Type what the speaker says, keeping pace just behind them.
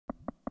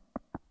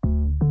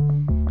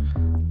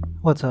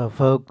What's up,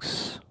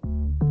 folks?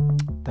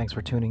 Thanks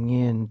for tuning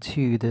in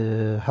to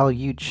the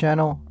Hall-Hyoo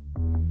channel.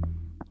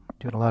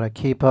 Doing a lot of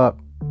K-pop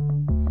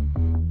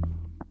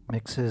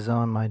mixes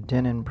on my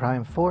Denon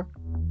Prime 4.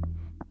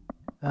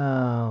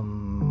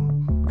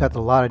 Got a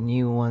lot of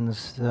new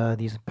ones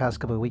these past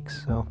couple of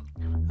weeks, so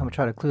I'm gonna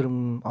try to include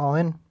them all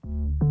in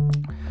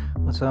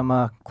with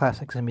some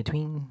classics in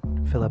between.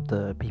 Fill up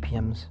the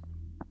BPMs.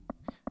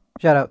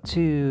 Shout out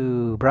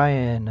to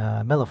Brian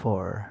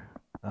Melifor.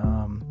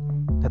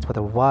 That's with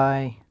a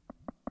Y.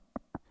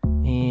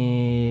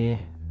 And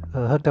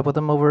hooked up with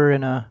him over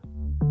in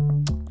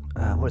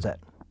where's that?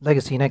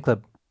 Legacy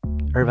nightclub,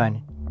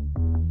 Irvine.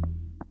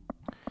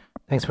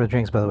 Thanks for the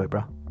drinks, by the way,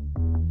 bro.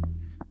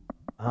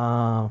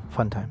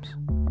 Fun times.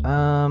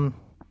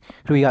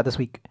 Who we got this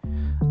week?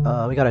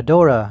 We got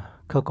Adora,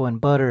 Cocoa and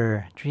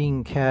Butter,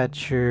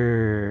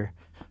 Dreamcatcher.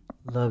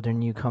 Love their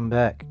new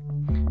comeback.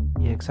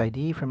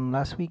 EXID from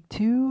last week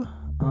too.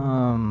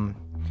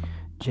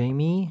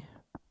 Jamie,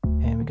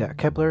 and we got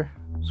Kep1er.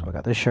 So I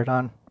got this shirt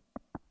on.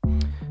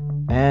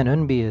 And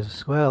Eunbi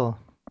as well.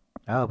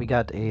 Oh, we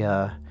got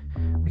a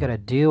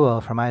duo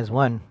from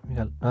IZ*ONE. We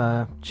got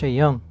Chae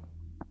Yeon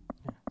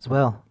as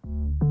well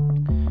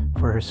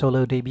for her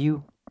solo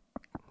debut.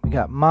 We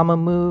got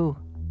Mamamoo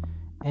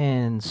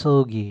and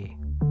Seulgi.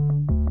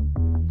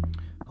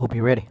 Hope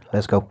you're ready.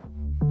 Let's go.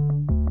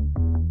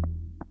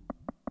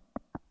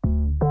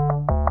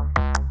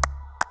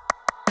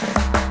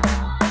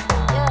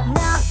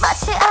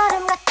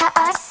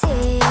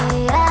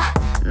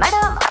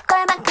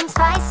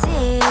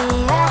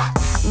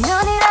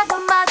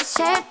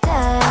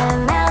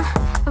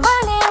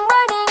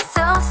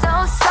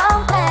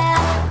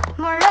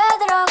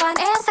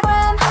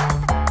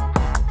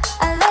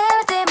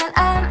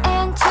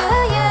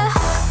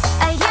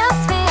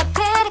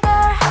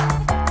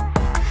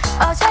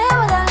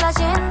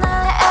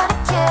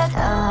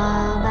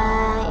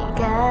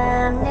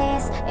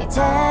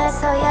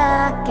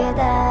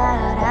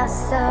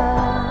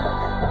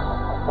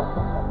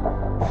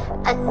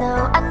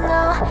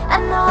 I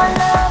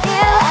love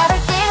you.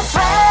 Everything's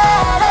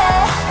ready.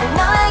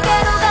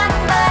 너에게로 간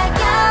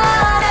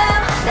발견음.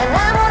 날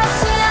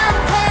아무렇지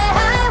않게.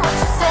 Hi, what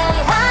you say?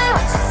 Hi,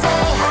 what you say?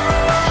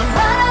 What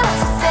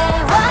you say?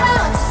 What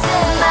you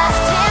say?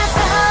 마주친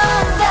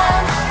순간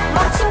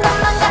멈춘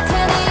것만 같은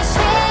이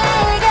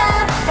시간.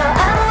 더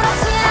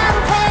아무렇지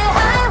않게.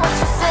 Hi, what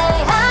you say?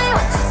 Hi,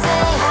 what you say?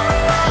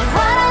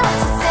 What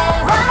you say?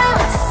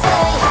 What you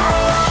say? Yeah.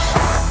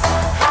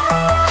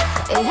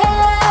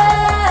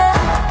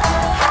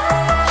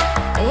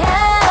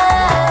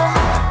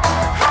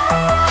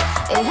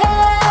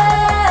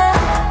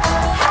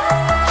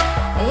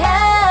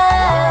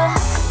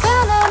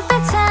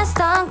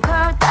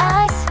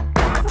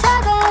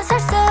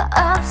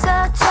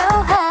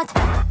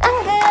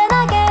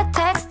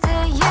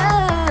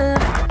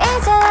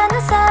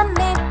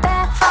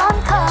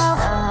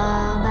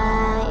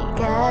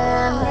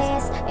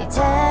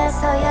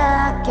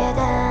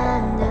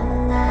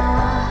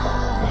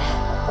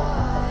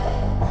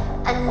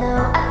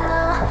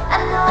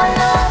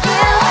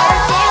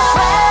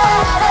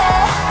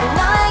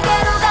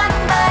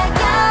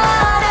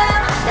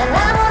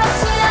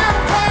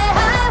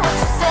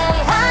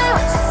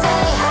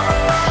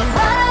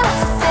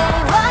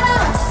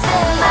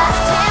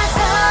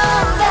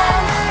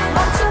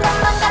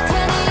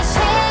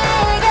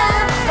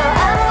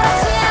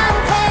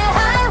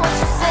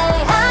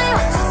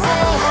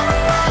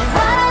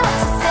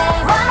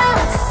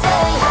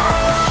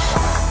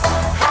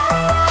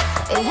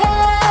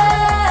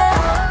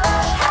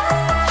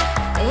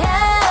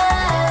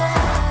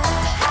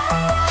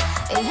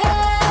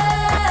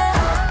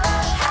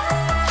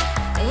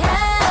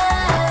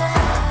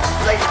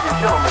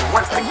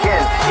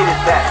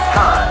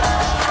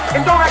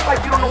 And don't act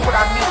like you don't know what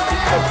I mean,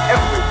 because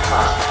every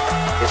time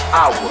is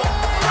our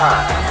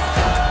time.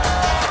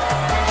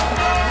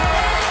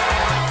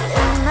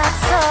 음악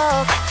속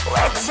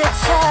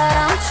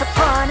외치처럼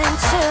춰보는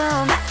춤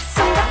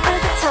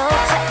손가락부터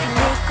잡힌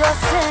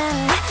이곳은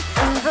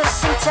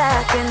눈부신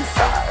작은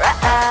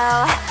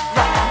Fall.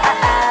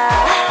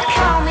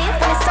 Call me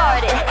when it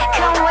started,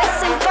 come with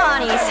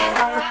symphonies.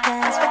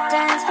 We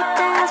dance.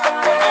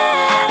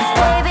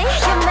 Baby,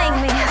 you make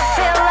me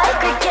feel like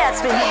we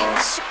Gatsby.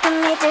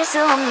 믿을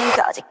수 없는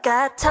거짓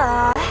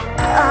같아.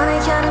 어느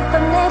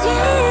여름밤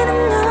내리는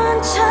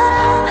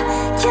눈처럼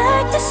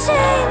 12시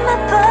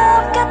마법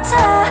같아.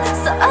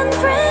 So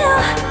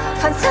unreal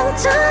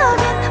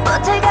환상적인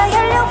무대가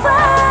열려와.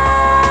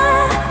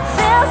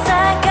 Feels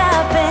like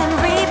I've been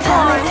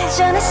reborn.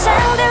 전에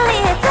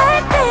샹들리에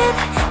달빛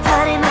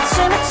발에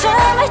맞추며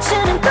춤을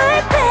추는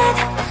불빛.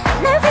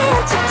 날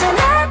위한 축제는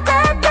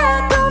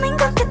꿈인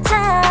것 같아.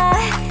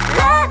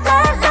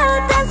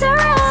 Dance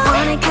around.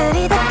 손에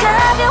그리다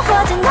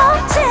가벼워진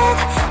옷짓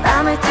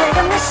맘을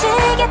되감는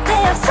시계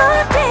태엽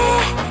소리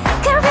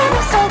그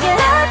리듬 속에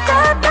더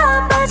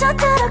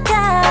빠져들어가.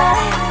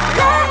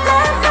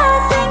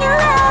 Sing it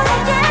loud.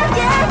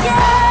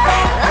 Yeah.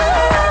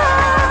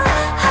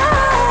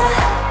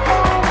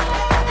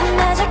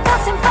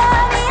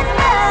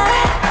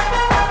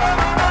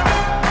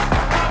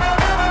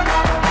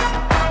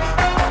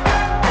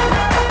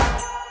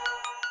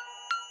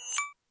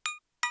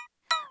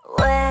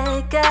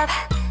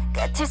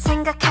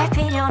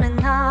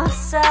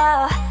 없어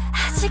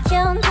아직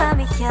연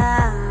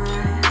밤이야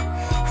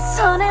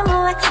손에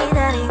모아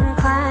기다린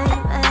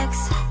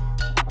클라이맥스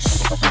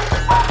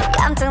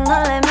깜짝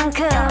놀랄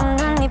만큼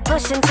눈이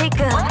부신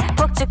지금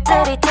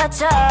폭죽들이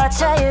터져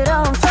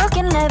자유로움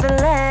속인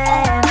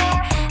네버랜드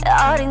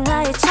어린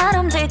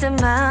나이처럼 들던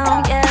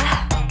마음 yeah.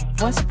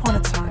 Once upon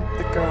a time,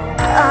 the girl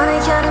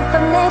어느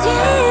여름밤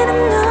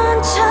내리는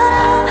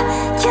눈처럼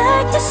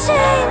 12시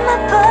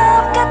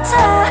마법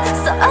같아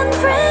So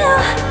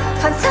unreal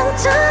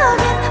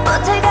환상적인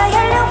무대가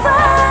열려와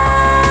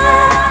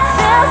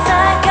Feels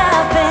like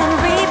I've been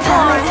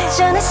reborn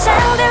주는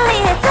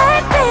샹들리에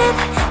달빛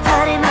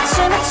발에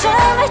맞추며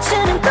춤을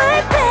추는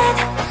불빛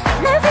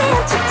날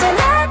위한 축제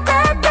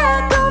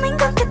나다다 꿈인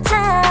것 같아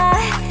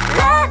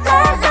La la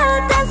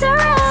la dance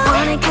around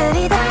손에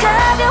그리다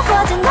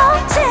가벼워진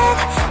옷짓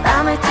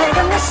맘을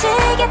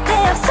되감내시게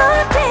되어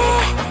솔빛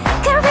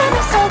그 리듬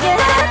속에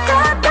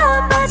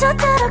더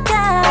빠져들어가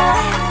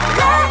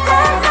La la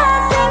la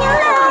sing it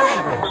loud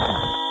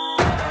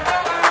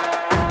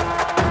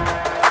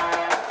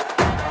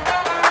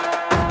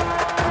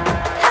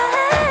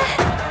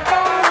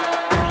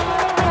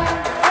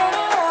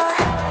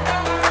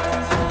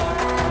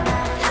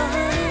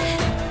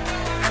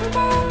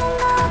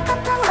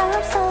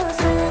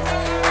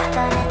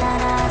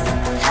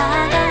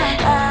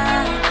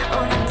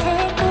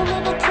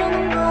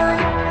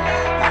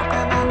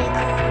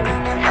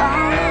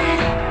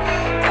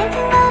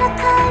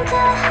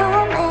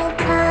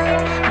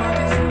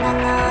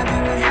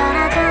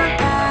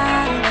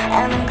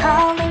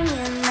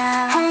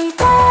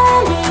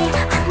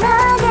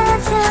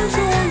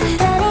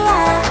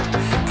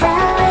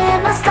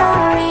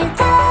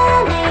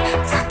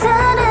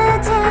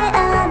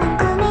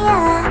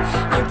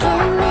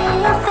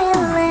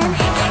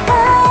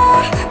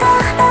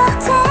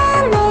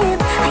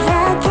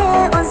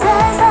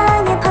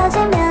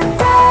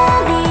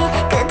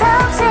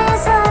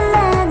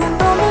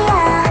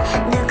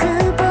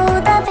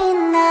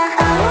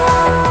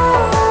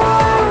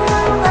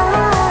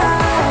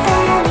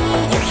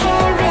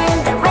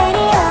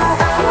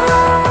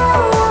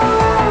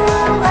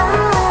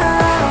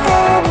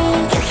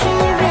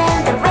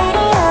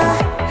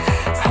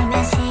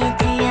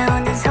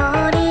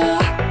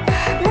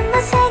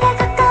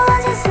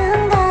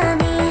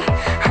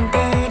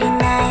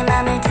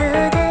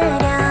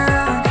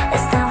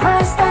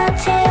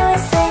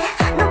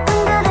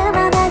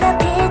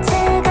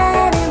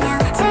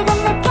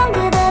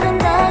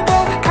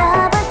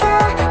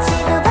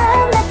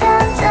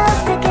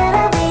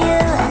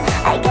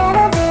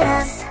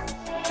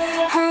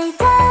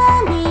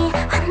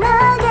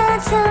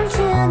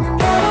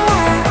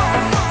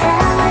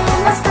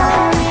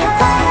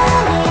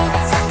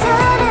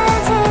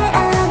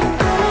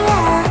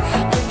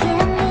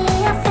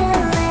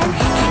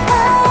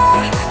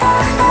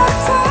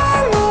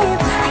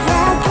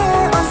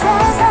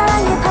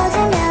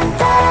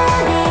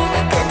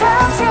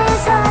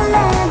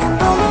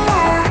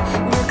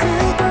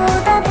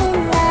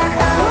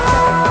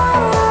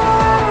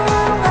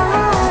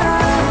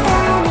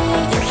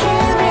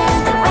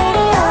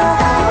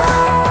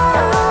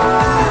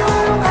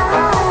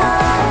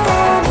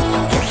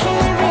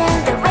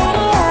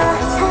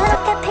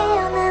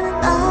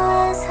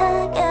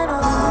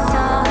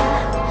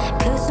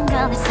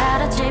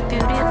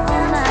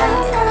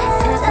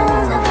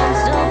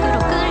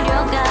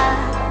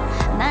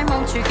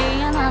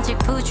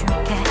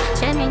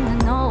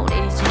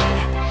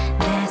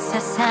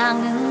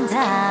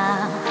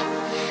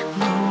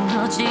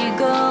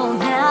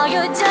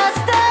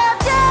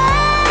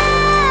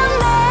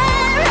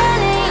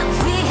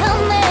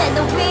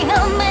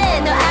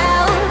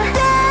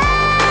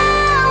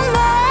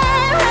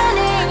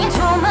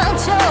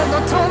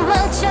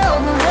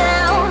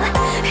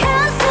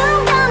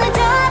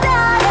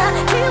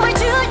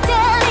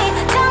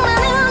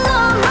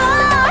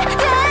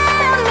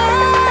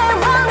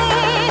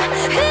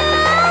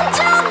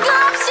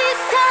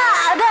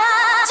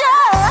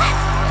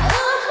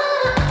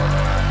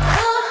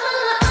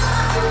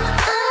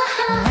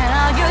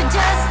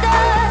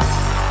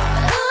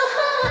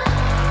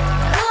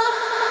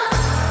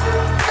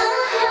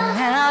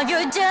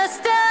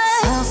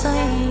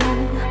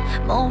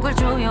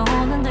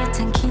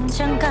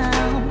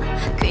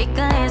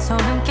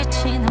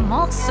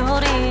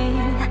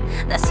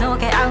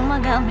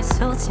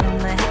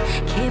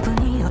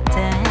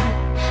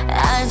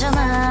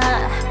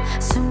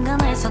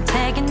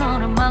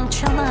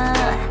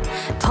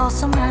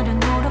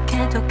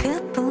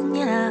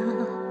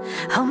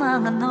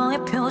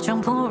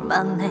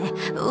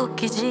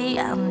웃기지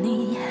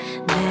않니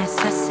내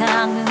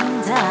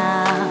세상은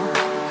다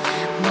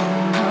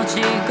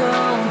무너지고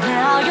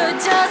Now you're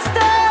just a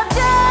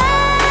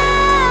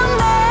damn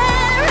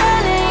man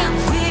running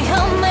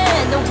위험해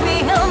너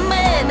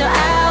위험해 너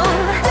out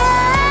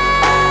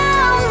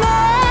Damn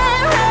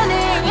man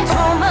running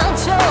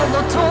도망쳐 너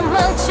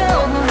도망쳐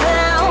너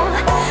out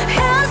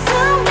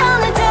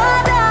한순간에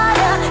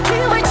닫아야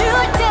기회를 줄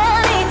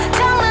테니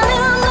장난은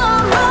no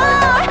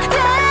more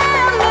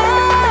Damn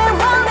man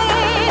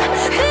running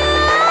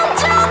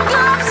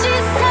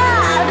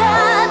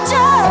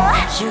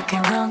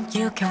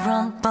you can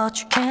run,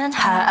 but you can't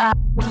hide.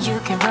 You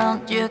can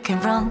run,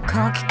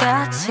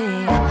 거기까지.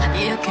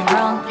 You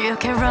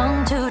can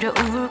run,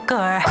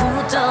 두려울걸.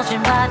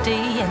 굳어진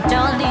body에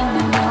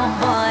떨리는 your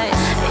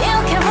voice.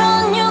 You can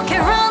run,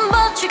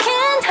 but you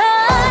can't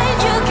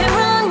hide. You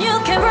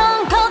can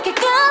run,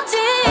 거기까지.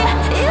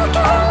 You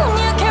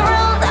can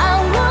run,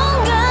 out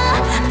넌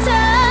같아.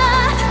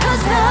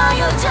 Cause now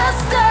you're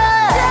just a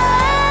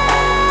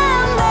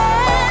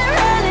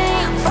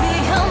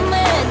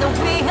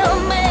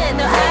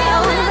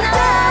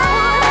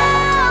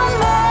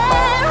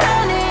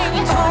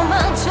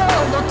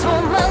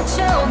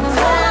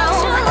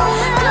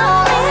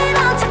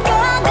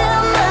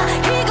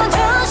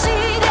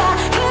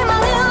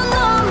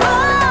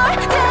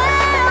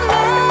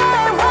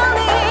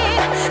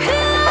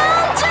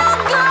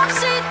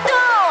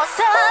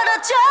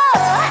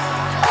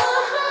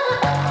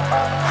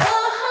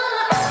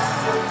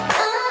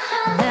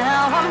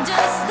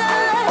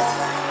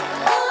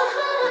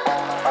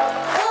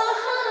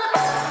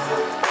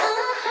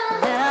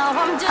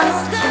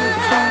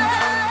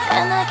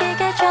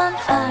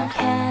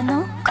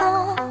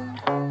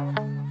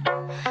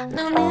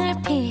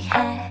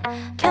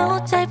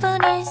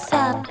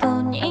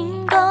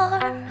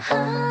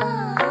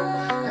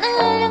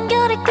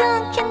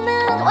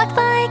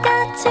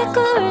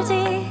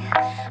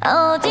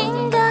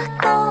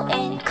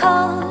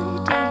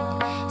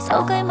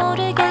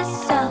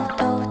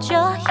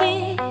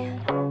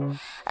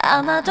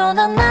아마도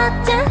넌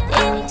not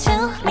into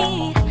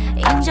me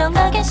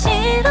인정하긴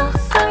싫어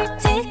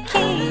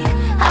솔직히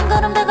한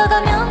걸음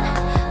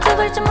다가가면 두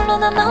발짝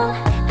물러나 넌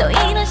또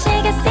이런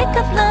식의 sick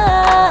of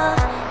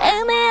love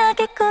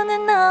애매하게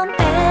꾸는 넌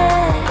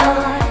bad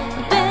boy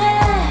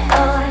bad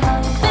boy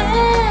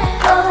bad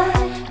boy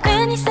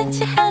괜히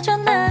센치하죠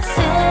난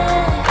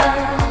sad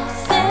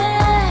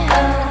sad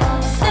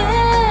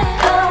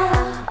sad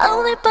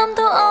오늘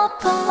밤도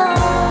up alone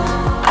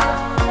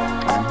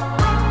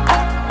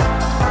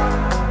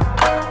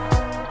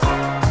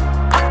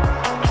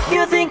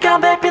think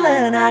I'm bad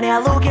feeling 아니야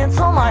look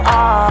into my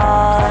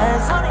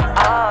eyes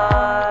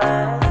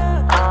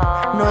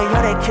너의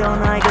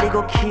혈액형 나이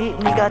그리고 키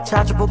네가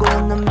자주 보고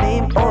웃는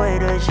밈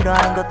오해를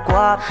싫어하는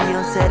것과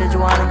비욘세를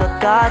좋아하는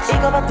것까지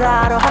이거 봐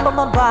다뤄 한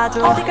번만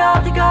봐줘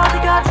어디가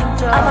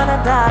진짜 아마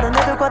난 다른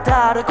애들과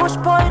다르고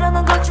싶어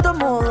이러는 걸지도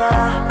몰라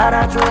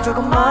알아줘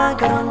조금만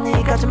그런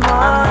네가지만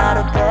I'm not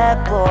a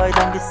bad boy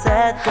don't be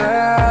sad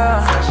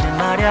girl 사실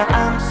말야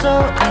I'm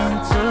so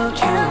into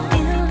you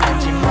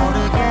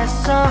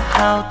모르겠어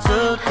how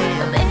to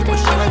deal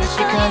무심한 듯이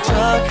큰 척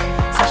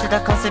사실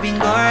다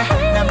컨셉인걸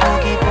난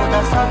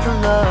보기보다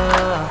서툴러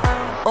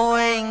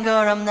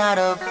오해인걸 I'm not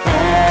a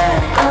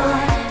bad boy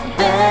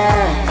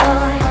bad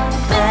boy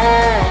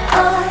bad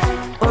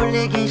boy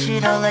울리긴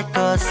싫어 like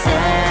a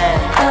sad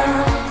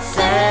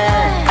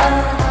sad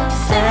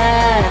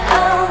sad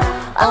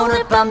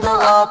오늘 밤도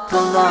up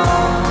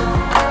alone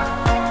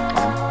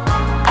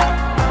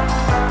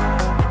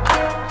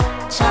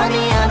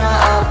잠이 안 와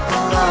up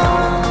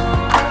alone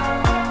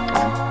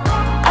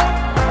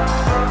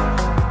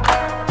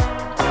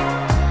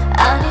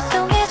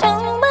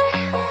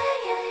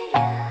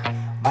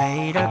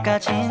이럴까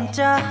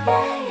진짜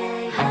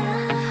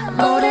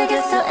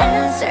모르겠어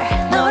answer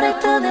노래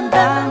트는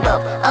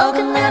방법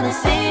어긋나는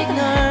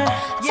시그널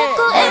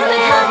자꾸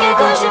애매하게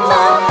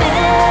고심만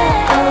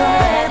bad boy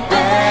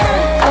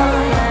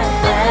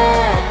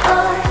bad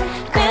boy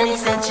괜히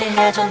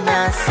센치해져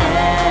난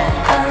sad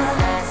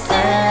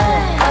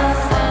sad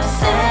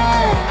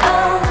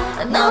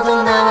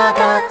너도 나와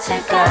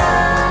같을까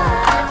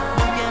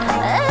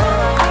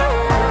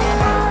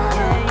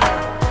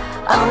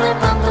오늘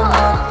밤도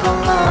up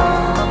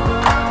alone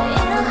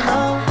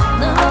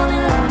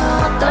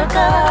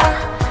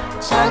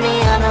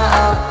잠이 안 와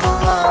up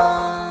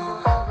alone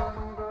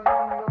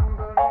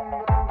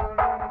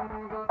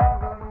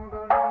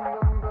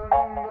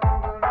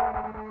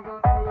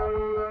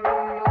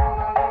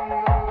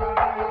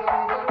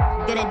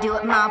Gonna do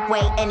it my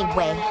way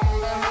anyway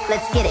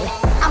Let's get it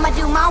I'ma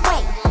do my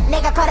way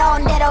내가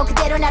걸어온 대로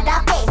그대로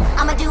나답게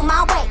I'ma do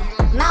my way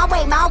My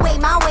way, my way,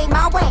 my way,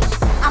 my way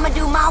I'ma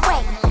do my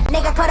way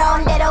내가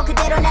걸어온 대로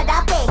그대로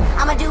나답게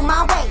I'ma do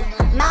my way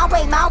My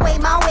way, my way,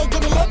 my way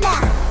Give me lit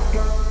now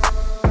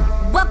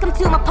Welcome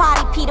to my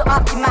party 필요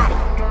없지 말이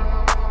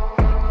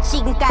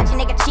지금까지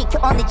내가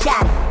지켜온 내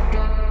자리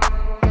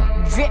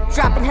Drip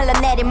dropping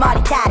흘러내린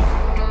머리다리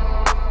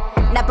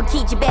나쁜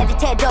기집애들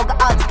태도가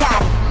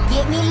어디까지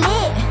Get me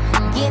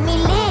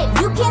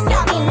lit You can't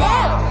stop me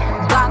now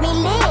Got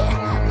me lit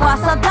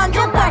벌써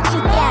던져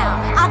걸친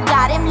down I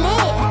got him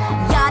lit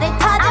열에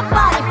터져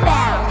body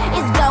bound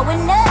It's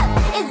going up,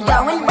 it's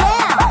going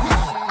down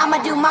I'ma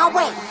do my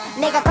way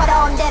내가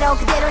걸어온 대로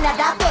그대로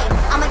나답게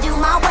I'ma do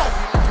my way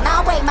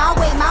My way, my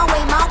way, my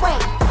way, my way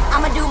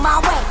I'ma do my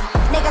way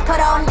내가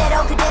걸어온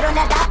대로 그대로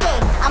나답게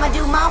I'ma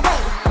do my way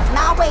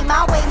My way,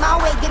 my way, my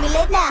way Give me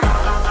lit now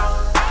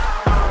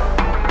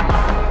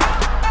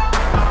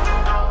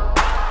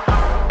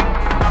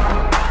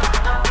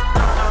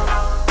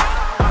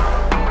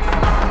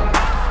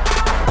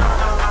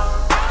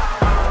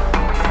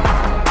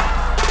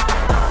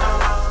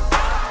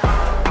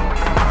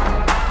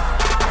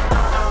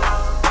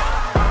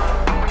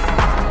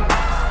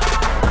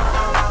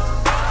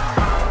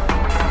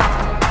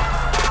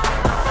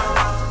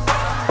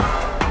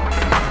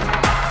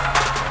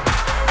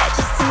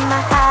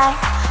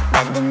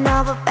Bending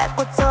over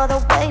backwards all the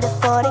way to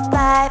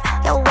 45.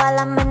 Yeah, while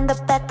I'm in the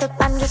bathtub,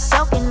 I'm just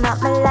soaking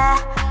up my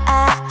life.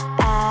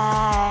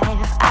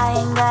 I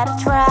ain't gotta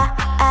try.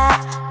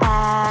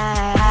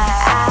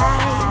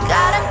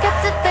 God, I'm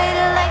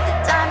captivated like the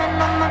diamond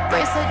on my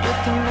bracelet. You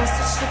can miss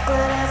the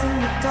chocolate as in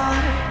the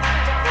dark.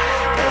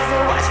 Cause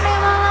they watch me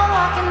while I'm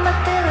walking, but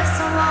they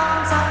listen while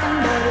I'm talking.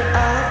 Baby,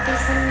 all of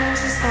these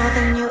dimensions more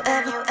than you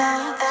ever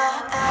thought.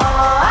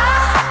 Oh,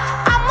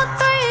 I'm a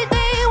 3D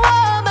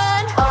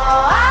woman.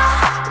 Oh,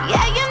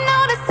 yeah, you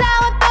know that's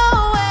how I do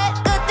it.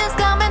 Good things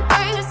coming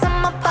through, so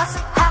my boss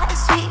is hot and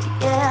sweet,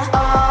 yeah. Oh,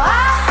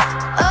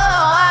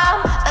 I'm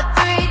a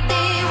 3D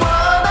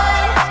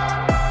woman.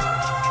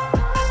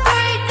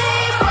 3D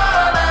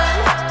woman.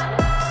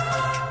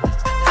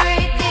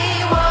 3D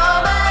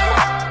woman.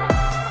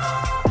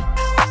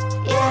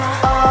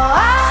 Yeah. Oh,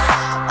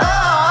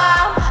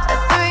 I'm a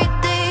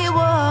 3D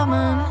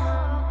woman.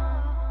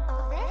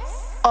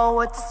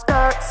 Oh, it's a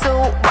skirt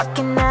suit,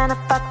 walking in a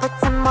fuck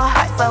what's in my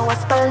heart. So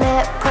it's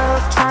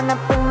bulletproof, tryna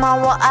bring my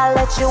wall, I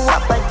let you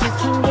up, but you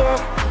can get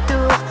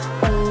through.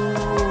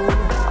 Ooh,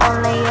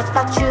 only if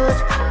I choose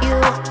you.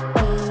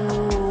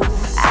 Ooh,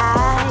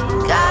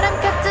 God, I'm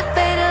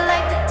captivated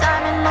like the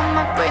diamond on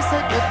my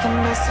bracelet. You can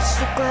miss the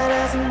chocolate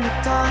as in the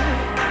dark.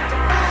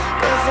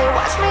 Cause they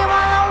watch me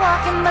while I'm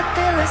walking, but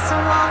they listen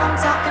while I'm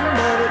talking.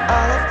 Baby,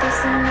 all of these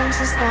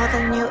dimensions more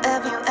than you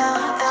ever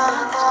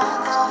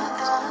thought.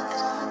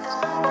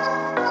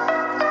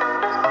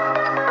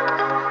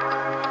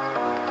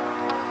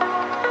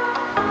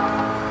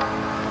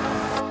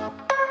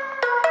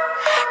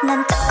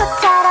 난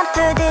쫓고처럼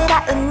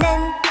부드러운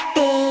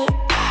눈빛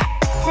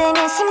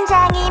웃으면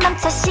심장이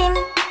멈춰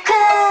심쿵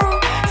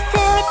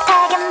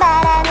스윗하게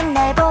말하는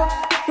널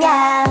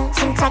보면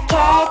침착해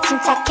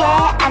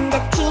안 돼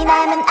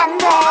티나면 안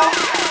돼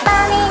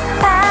뻔히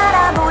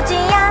바라보지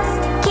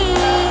않기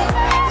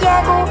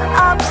예고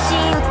없이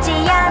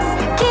웃지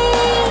않기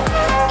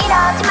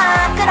이러지 마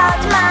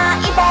그러지 마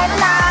이대로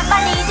나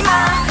말리지 마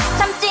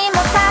참지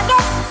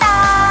못하겠다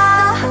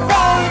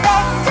baby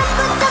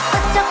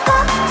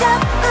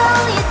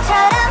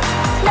초코초코초코초코우유처럼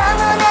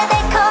너무나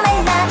달콤해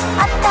난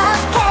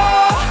어떡해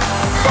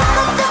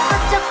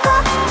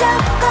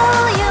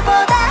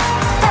초코초코초코초코우유보다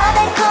더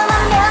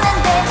달콤하면 안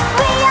돼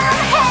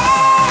위험해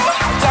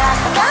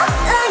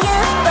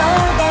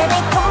초코우유보다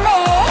달콤해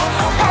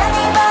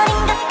반해버린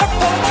것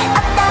같아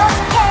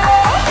어떡해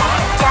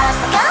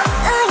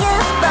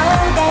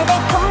초코우유보다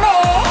달콤해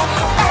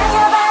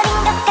빠져버린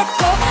것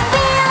같아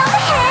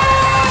위험해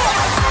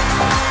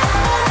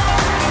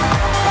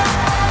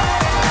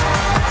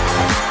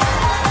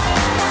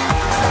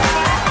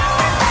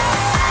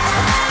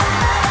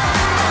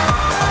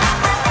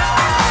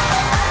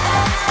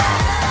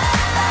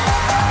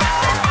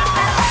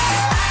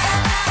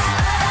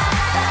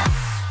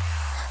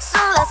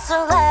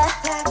술래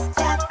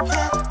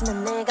난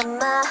내가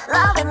나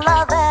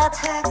love it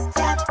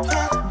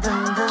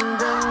붐붐붐붐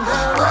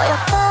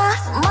보였다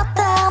숨었다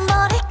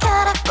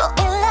머리카락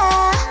보일래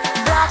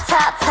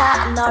라타타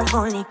널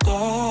올릴게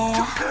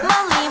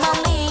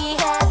멀리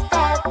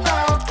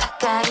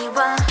가까이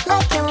와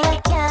like it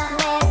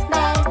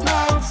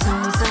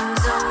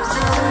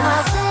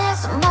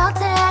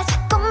숨어대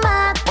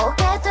자꾸만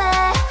보게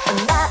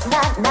돼날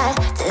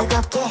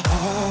뜨겁게 해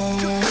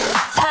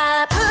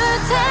다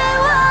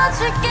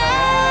불태워줄게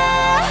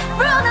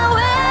Run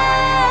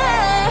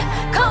away,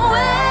 go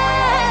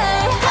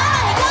away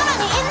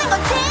가만히 있는 건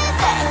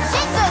진짜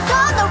실수해도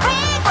no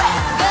regret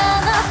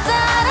Gonna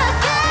start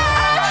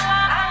again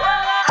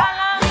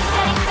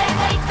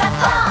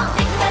리카리카리카리카뽕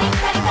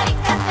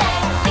리카리카리카리카땡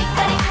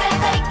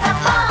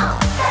리카리카리카리카뽕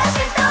사실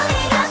또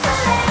네가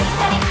설레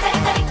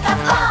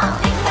리카리카리카리카뽕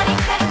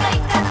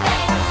리카리카리카리카땡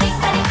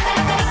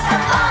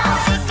리카리카리카리카뽕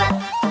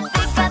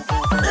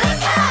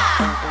리카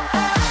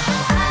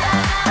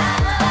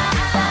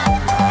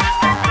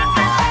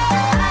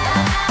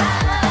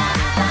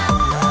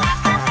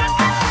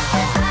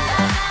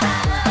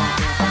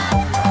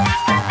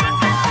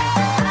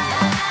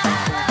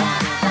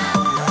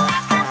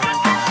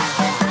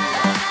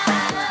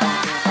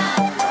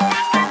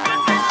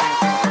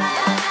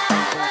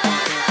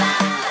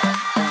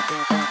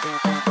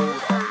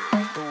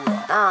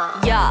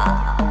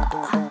야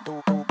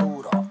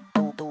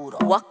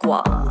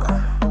왁왁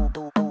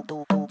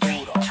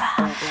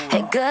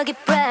거기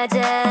브라자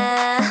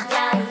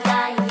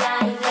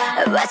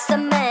What's the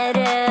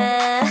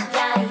matter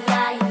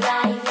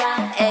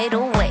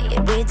 808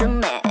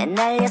 rhythm에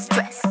날려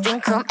stress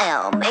Drink some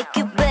L make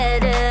you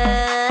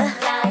better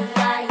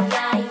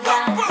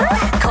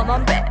Come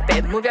on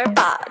baby move your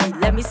body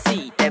Let me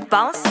see that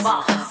bounce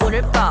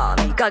오늘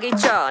밤이 가기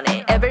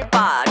전에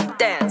Everybody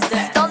dance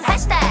Don't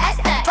hashtag,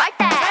 try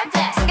that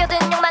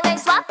숨겨둔 욕망을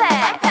swap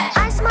it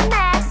Eyes on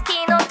next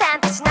키노탄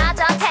다시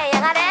나저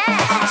태양아래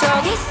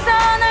저기서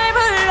날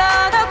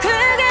불러도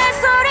크게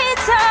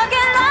소리쳐게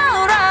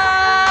louder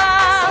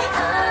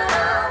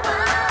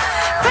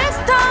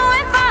Presto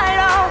and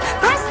follow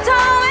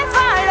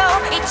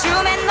이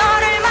춤에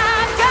너를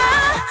맡겨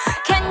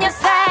Can you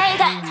say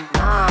that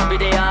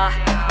위대야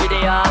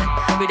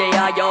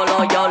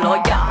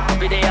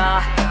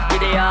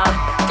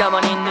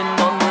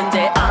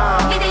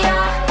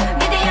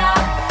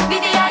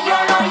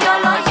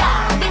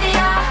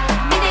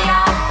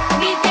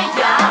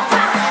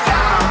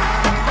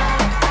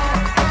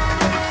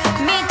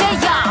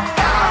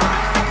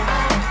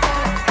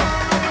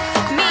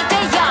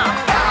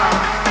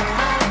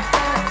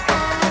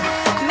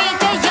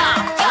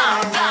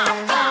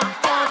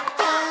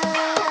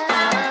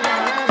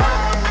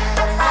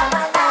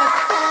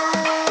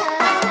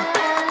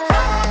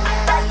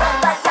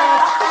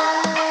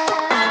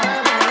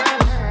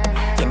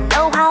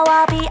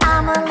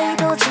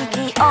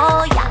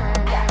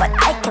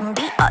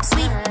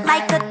Sweet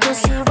like a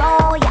juicy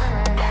roll,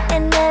 yeah.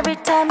 And every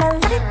time I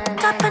let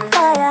it up on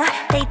fire,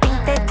 they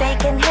think that they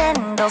can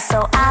handle,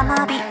 so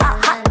I'ma be a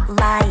hot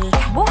like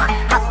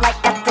hot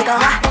like a 뜨거.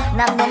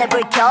 난 눈에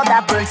불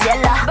켜다 불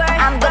질러.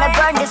 I'm gonna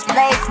burn this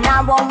place.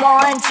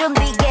 911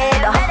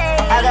 준비해도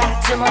I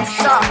got 주문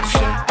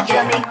쏘시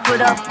이름이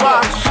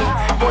굳어버시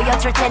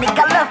보여줄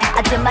테니까 look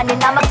아주 많이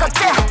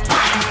남았거든.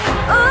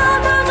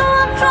 Ooh, there's no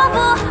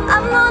trouble.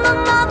 I'm on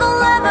another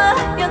level.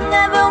 You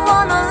never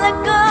wanna let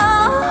go.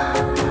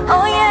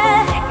 Oh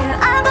yeah,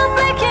 I've been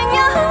breaking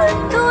your heart.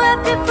 Too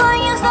happy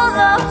flying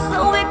solo,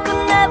 so we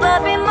could never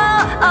be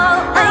more.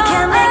 I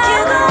can make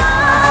you go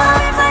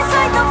if I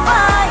fight the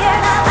fire.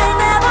 I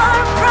never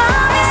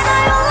promise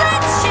I will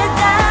let you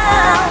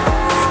down.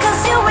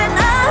 'Cause you and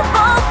I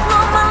both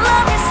know my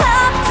love is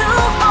hard to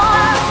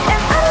hold.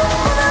 And I don't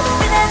wanna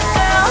be that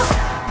girl.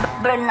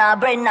 Burn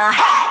up, hey.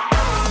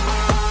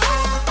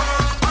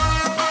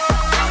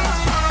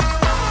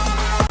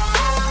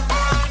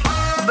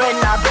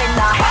 Burn up,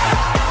 hey.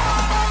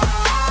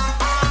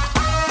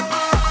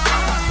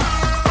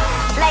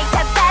 Like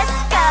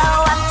Tabasco,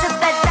 I'm too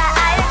bad that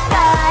I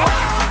die.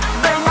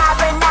 Burn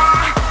up,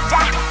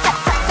 da, ta,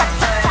 ta, ta,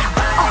 ta, ta.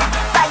 Oh,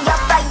 fire,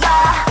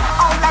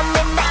 oh, let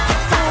me make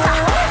it ta, ta.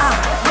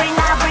 Burn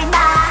up,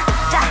 da,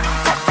 ta,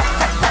 ta,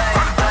 ta, ta,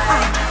 ta.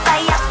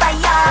 Fire,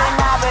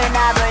 burn up.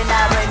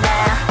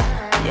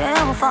 Yeah,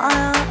 I'm on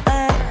fire,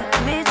 ay.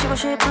 미치고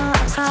싶은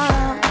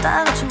사람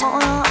다 같이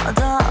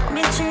모여도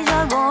미치지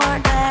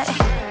않을 때.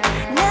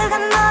 누가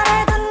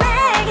뭐래도 내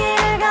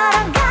길을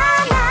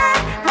걸어가나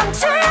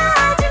멈추려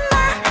하지 마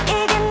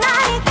이게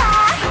나니까.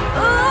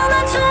 난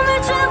춤을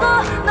추고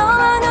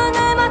너와 눈을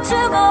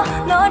맞추고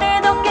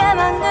너를 돋게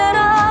만들어.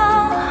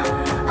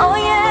 Oh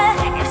yeah,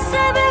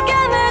 입술을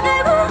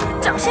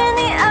깨물들고 정신이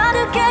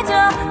아득해져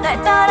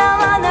날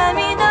따라와 날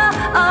믿어.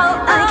 Oh,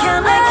 I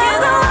can make you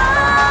go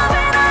up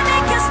and I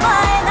make you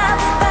smile now.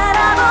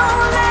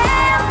 바라볼래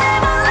I'll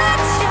never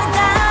let you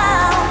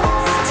down.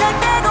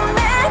 절대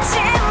겁내지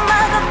마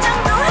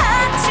걱정도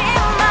하지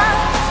마.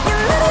 You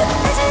let it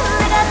되지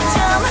내가 좀.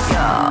 야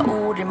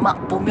우리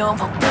막 보면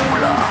확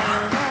불러.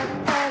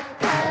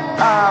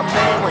 아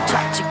매워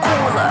찾지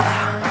콜라.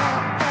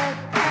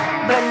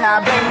 Burn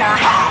up, hey.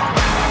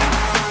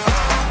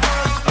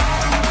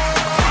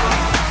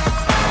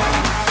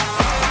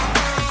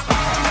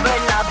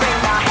 Burn up,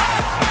 hey.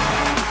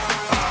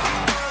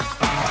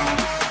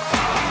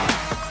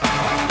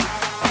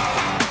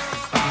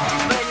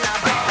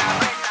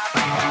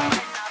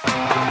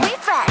 We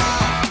fresh.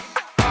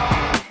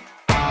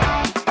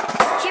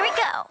 Here we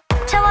go.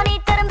 차원이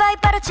다른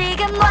vibe 바로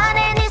지금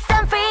원하는 is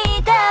some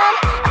freedom.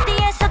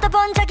 어디에서도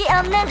본 적이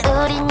없는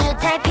우리 new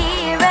type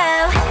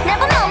hero. 날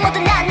보면 모두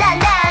나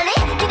난리.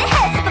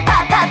 기대했어 pop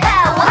pop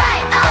pop.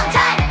 Right on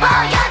time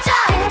보여줘.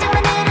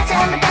 등장만 해도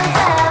전부 thumbs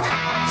up.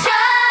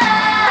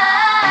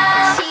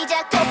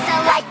 시작됐어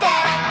like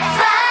that.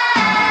 Fly.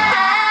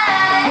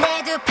 내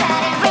두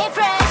팔은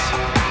refresh.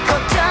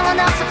 걱정은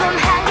없어 품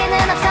한 개는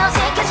없어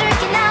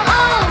지켜줄게 나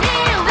우리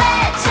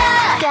외쳐.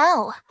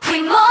 Go.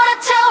 V-Moda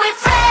till we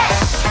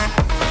fresh.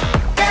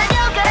 Gotta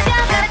go, gotta go,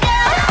 gotta go.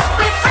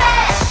 We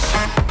fresh.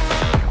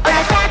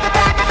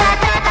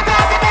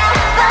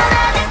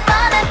 뻔하든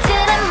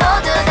뻔한들은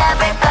모두 다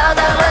break all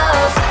the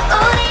rules.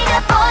 우리가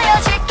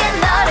보여줄게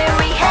너를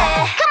위해.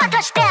 Come on,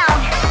 touchdown.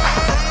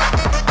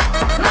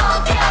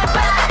 Move your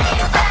body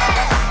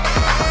fast.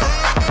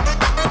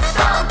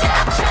 손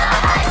겹쳐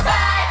high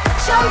five.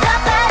 좀 더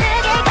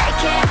빠르게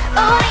갈게.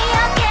 우리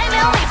함께면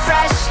we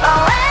fresh.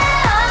 Oh,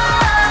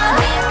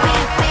 we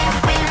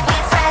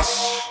fresh.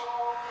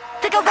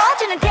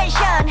 뜨거워지는 텐션.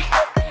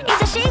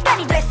 이제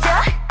시간이 됐어.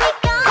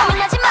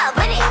 고민하지 마.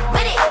 With it.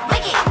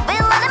 We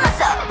let it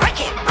muscle. Break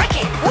it.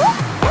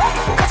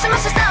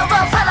 거침없이 싸워.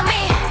 Follow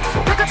me.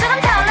 불꽃처럼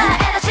타올라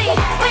energy.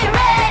 We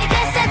ready,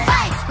 get set,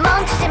 fight.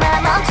 멈추지 마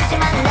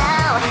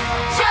now.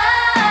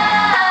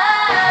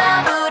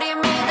 우리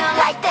믿어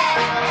like that.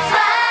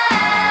 Fly.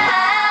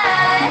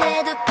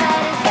 내 두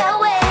팔은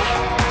skyway.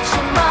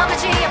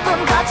 춤먹을지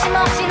아픔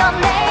거침없이 넌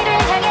내일을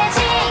향해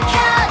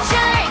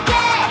지켜줄게.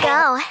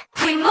 Go.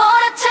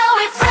 V-Moda till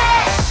we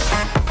fresh.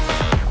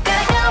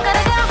 Gotta go.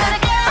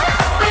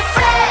 We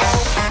fresh.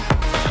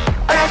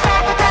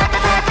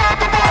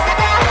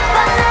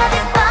 뻔하든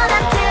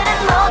뻔한들은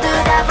모두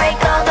다 break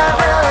all the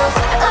rules.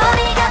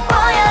 우리가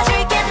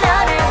보여줄게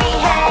너를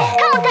위해.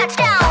 Come on,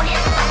 touchdown.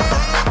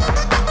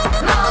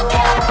 Move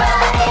your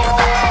body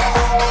fast.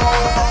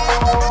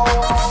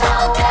 손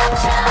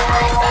겹쳐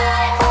high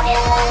five.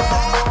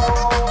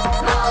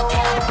 Move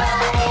your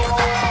body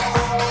fast.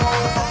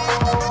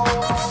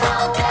 손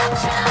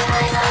겹쳐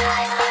high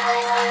five.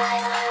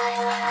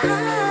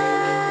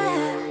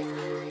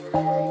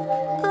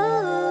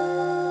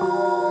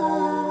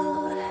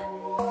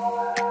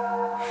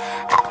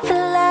 I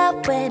feel love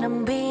when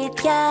I'm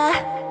with ya.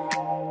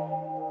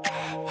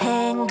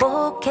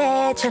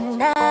 행복해져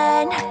난.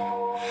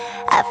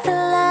 I feel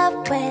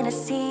love when I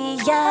see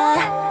ya.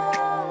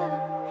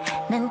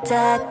 난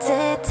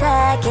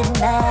따뜻하게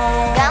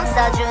날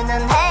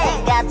감싸주는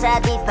해 같아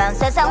딥한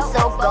세상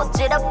속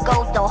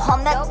어지럽고 또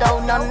험해도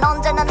넌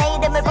언제나 내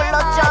이름을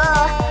불러줘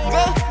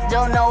They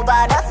don't know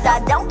about us I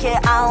don't care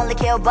I only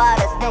care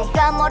about us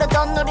누가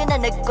멀어도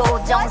우리는 있고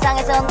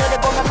정상에서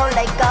너를 보면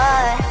놀랄걸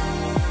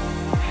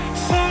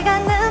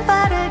시간은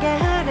빠르게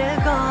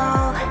흐르고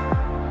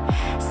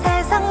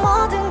세상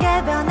모든 게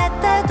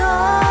변했대도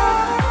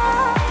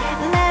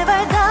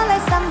Never done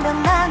less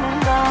변하는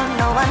건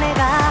너와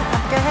내가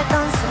함께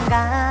했던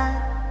순간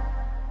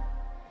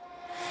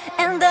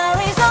And there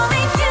is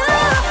only you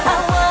I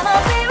wanna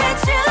be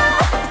with you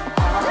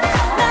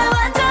날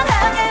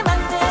완전하게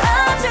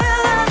만들어줘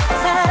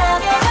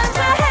사랑에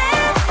감사해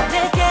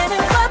내게는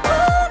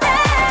과분해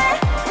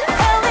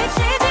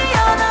헤어지지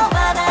너와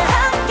나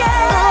함께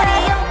우리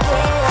함께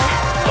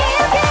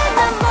기억해 난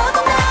모든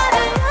나를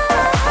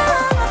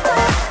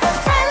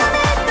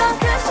찬란했던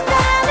그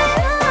순간을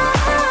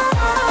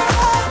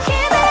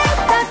힘에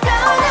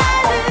가까운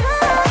나를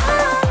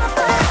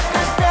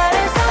Cause there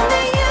is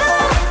only you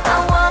I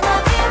wanna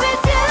be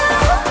with you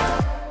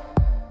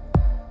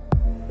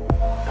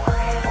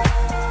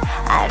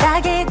알아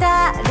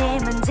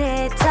기다림은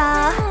지쳐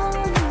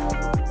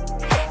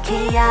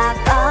기약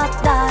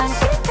없던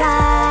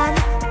시간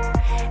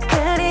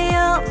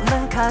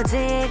그리움은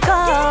커지고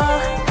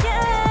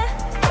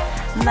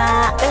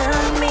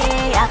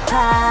마음이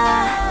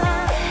아파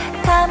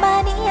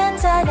가만히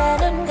앉아 내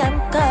눈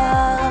감고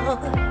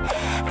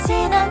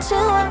지난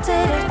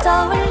추억들을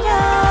떠올려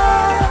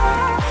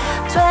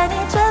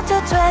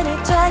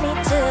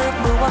 2022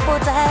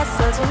 무엇보다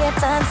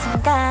소중했던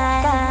순간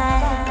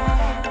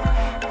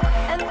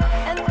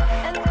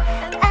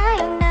I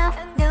know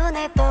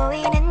눈에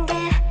보이는 게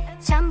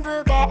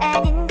전부가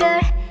아닌 걸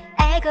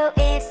알고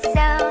있어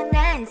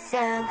난 so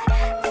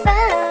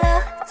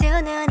follow 두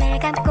눈을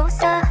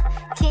감고서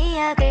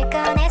기억을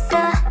꺼내서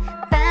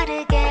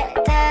빠르게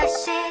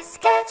다시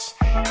sketch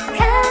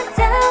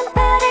countdown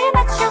발을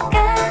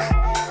맞춰가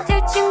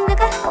둘 중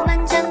누가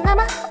먼저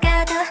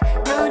넘어가도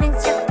모른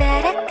척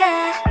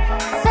따라가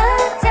slow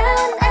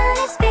down I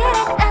speed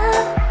it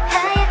up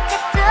하얗게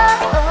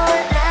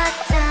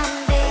떠올랐던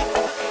빛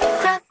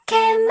그렇게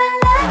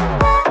말라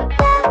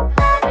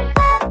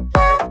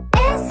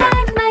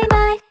inside my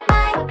mind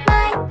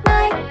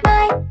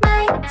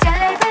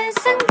짧은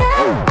순간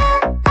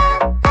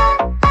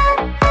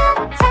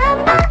다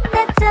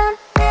만났던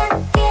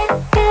느낌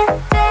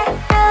그대로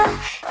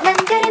난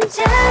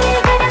그림자에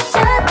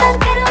그려졌던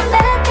그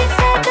로맨틱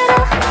색으로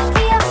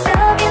기억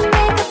속에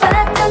내가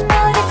봤던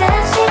너를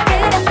다시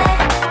그렸네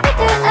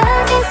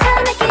미끄러진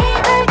산의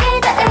기울기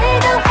다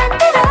의도한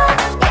대로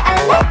Yeah I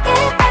like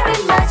it very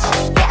much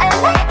Yeah I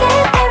like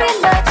it very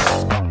much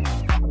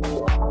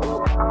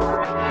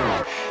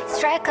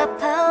Strike a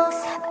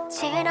pose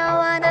마치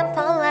너와 난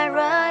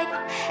Polaroid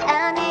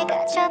안에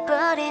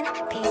갇혀버린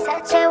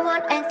피사체 1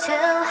 and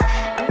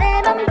 2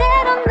 내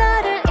맘대로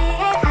너를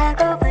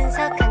이해하고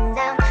분석한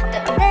다음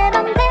또 내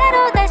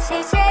맘대로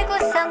다시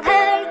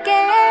재구성할게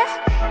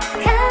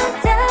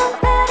Countdown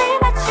발을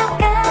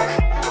맞춰가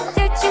둘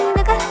중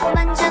누가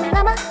먼저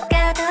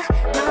넘어가도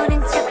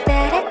모른 척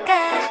따라가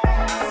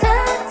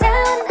Slow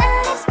down I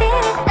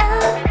speed it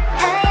up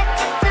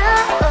하얗게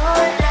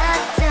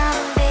떠올랐던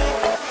빛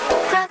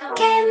그렇게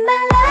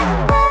말라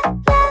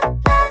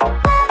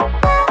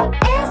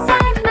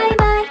inside my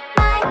mind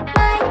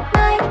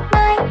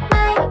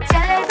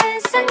짧은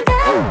순간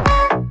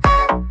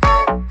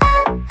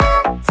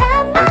다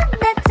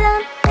만났던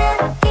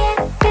느낌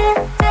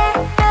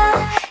그대로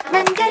난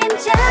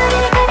그림자에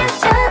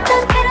그려졌던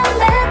그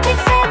로맨틱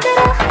색으로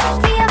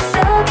기억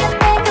속에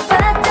내가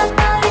봤던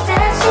너를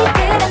다시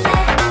그렸네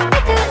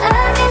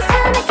미끄러진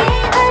산의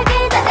기울기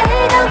다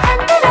의도한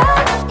대로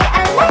Yeah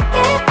I like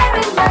it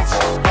very much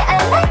Yeah I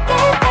like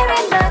it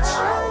very much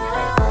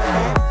Move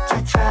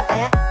it, try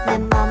it, 내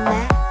맘에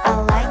I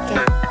like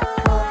it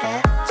Move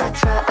it,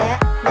 try it,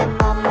 내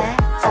맘에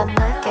더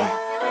넓게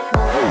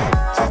Move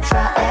it,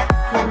 try it,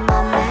 내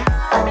맘에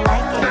I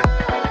like it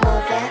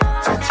Move it,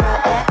 try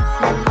it,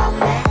 내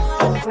맘에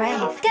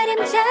engrave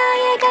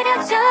그림자에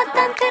그려졌던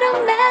그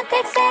로맨틱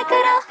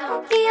색으로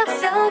기억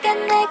속에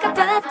내가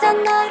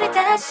봤던 너를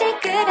다시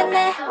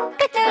그렸네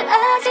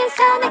삐뚤어진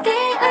선의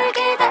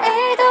기울기 다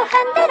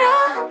의도한 대로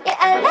Yeah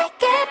I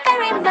like it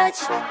very much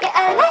Yeah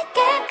I like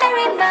it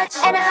very much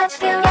And I hope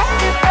you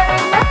like it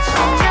very much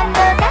좀 더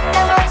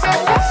가까워져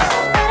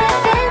나를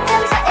빈틈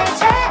사이에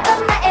채운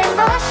나의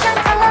emotion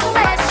color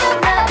passion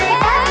너를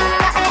담은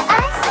나의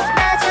eyes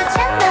마주친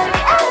널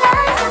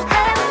realize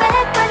하얀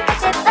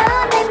맥반까지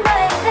뻔해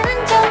너의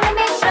흔적 let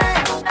me try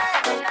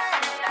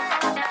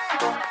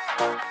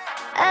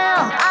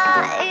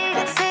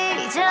MIEC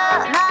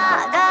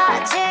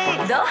나가지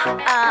너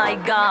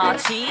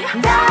아이가지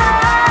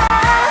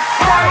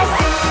I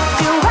see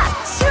do what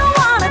you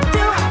wanna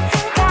do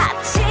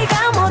같이 가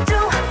모두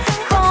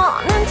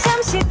폰은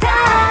잠시 다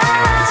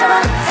저번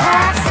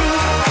택시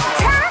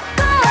타고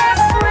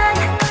let's run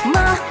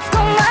먹고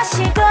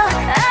마시고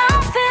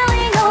I'm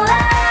feeling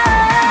alive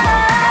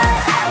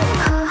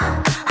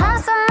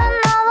한숨만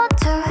넣어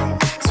둘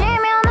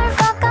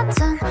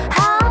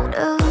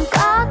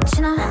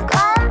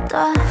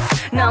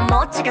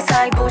멋지게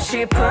살고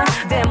싶은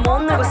내 못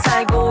놀고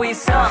살고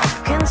있어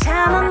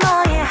괜찮아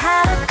너의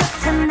하루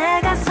끝에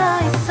내가 서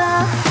있어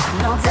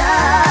No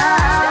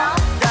doubt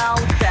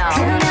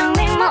그냥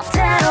네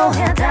멋대로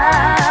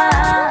해다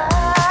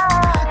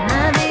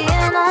내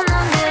위엔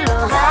없는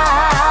길로 가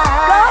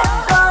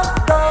Go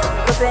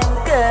고생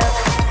끝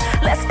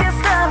Let's get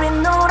started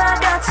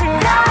놀아같이 I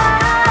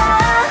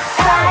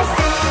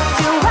see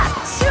do what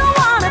you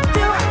wanna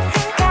do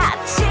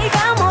같이 가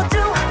모두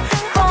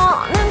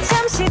폰은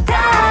잠시 다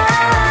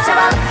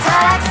잡아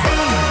taxi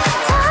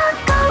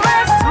타고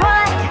let's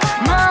ride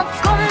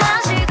먹고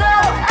마시고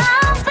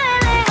I'm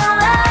feeling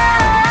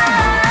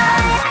alive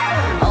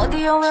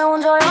어디야 왜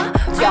혼자야?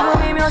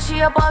 지금이 몇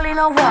시야 빨리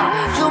나와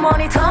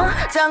주머니 텅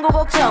짱구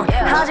걱정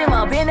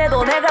하지마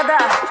비내도 내가 다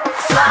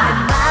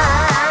맘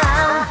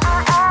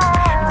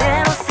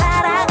대로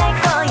사랑할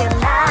거야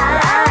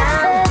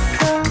life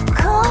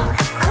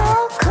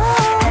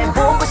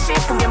해보고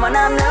싶은 게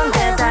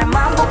많았는데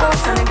달만 보고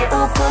사는 게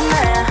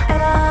우pun해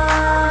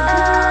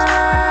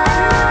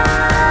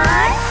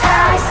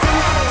I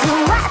see do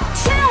what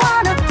you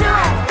wanna do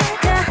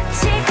같이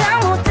가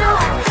모두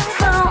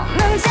폰은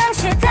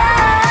잠시 다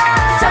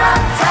잡아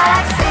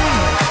taxi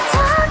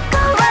타고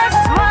let's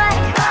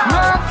ride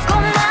먹고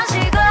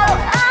마시고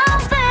I'm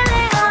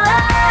feeling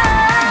alive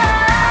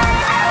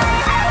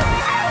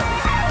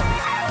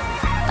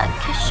I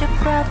kiss your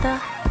brother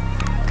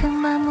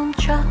그만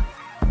멈춰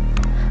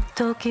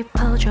또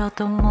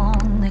깊어져도 못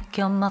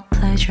느껴 my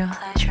pleasure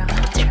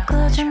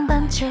짓궂은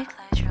반칙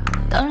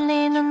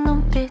떨리는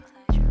눈빛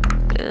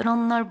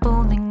그런 널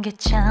보는 게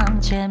참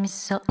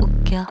재밌어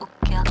웃겨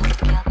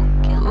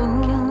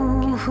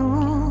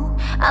우후,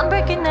 I'm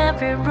breaking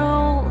every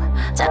rule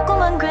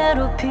자꾸만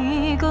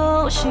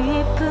괴롭히고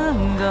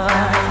싶은 걸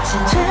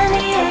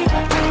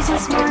 28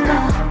 reasons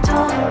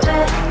몰라도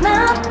돼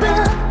나쁜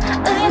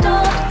의도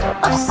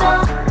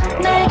없어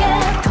내게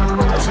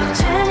도무지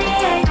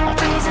 28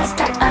 reasons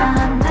다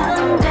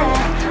아는데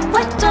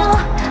왜 또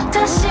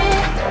다시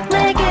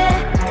내게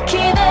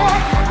기대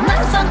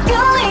낯선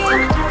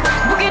끌림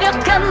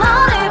무기력한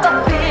너를 봐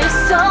feel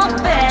so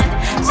bad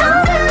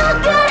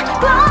정확하게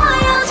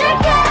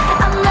보여줄게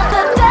I'm not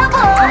the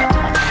devil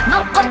너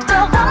것도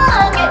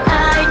원하게 I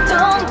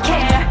don't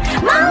care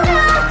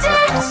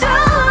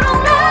망가질수록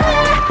나를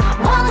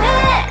원해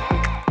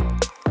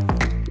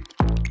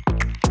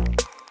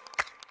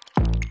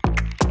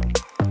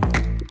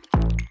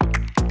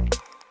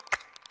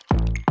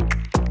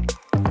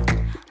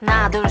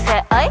하나 둘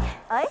셋 어이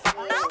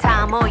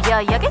다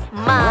모여 여기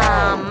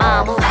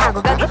마마무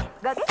하고 가기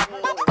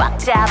꽉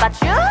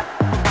잡아줘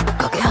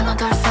거기 하나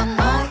둘셋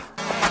널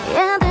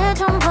얘들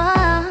좀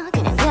봐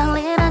그냥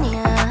별일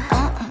아니야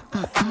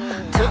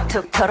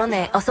툭툭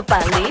털어내 어서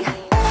빨리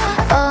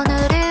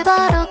오늘이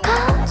바로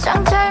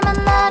가장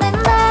젊은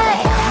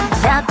날인데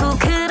자꾸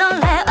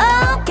그럴래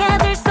어깨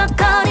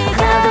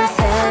들썩거리게 하나 둘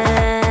셋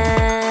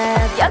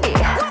여기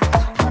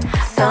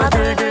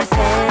서둘 둘 셋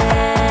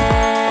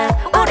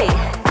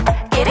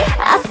우리끼리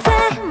아세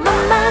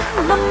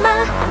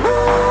마마무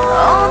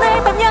오늘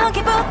밤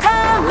여기부터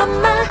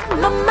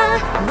마마무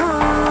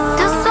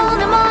두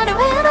손을 머리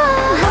위로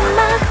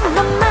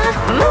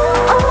마마무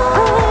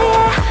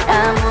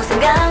아무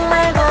생각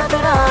말고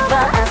들어봐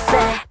아세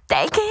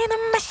딸기는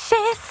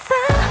맛있어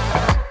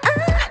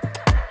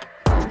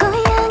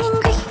고양인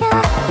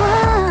귀여워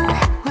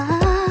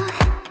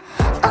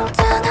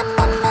엉뚱한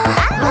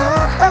마마무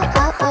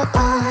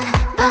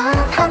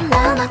밤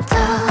하나마도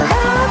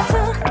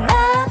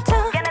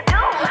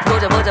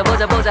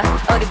보자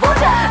어디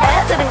보자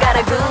애들은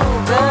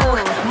가라구구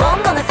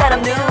몸노는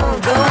사람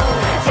누구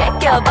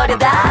제껴버려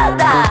다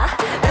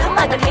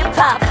음악은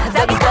힙합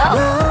저기도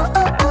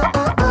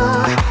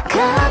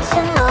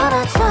같이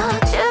놀아줘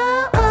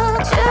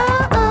쭈쭈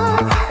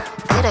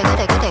그래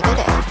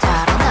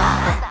잘한다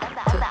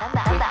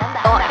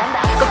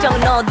걱정은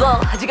넣어둬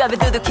지갑에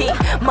두둑히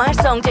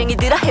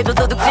말썽쟁이들아 해줘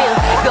도둑질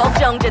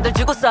걱정제들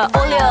주고 써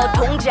올려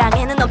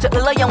통장에는 넘쳐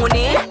흘러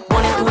영원히 1, 2,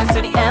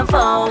 3, and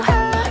 4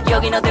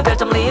 여긴 어때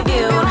별점 리뷰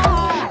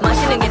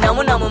마시는 게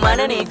너무너무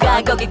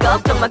많으니까 거기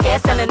걱정 마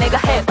계산은 내가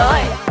해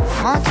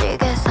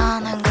멋지게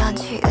사는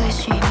건지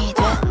의심이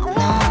돼넌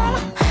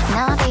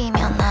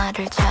날이면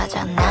나를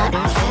찾아 나를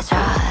세자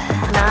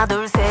하나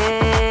둘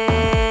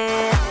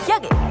셋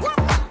여기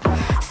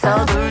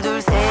서둘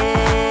둘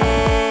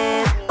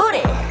셋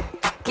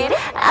우리끼리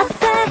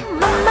아세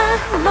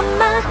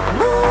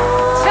마마무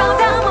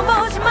쳐다만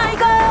보지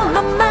말고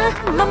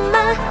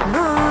마마무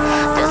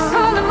두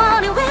손을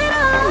머리 위로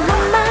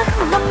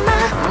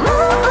마마무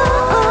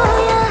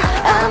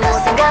아무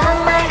생각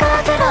말고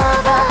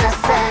들어봐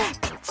아세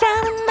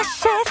괜찮은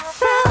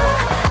맛있어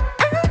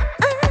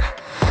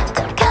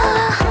뜨거워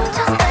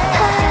just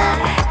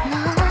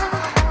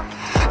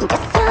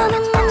개선은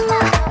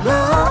마마무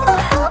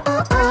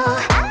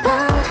밤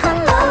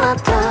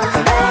하나라도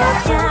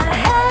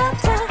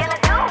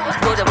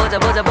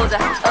보자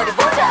어디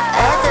보자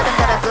애들은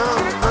가라고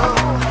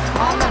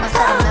먹는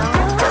사람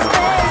누구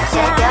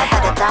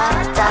제껴버려 다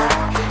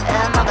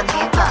음악은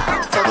힙합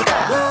저기다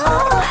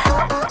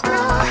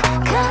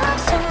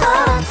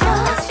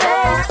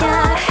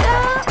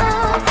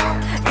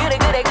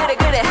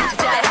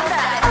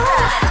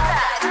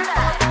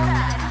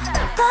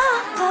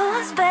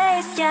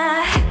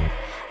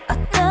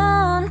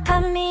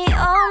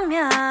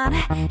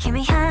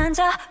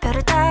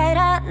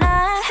brighter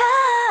night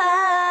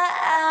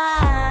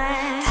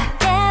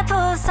작게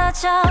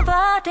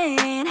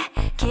부서져버린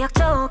기억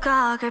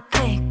조각을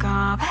pick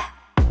up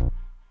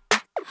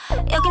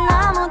여긴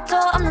아무도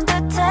없는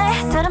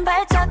듯해 다른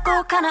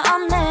발자국 하나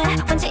없네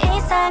왠지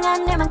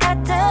이상한 일만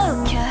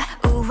가득해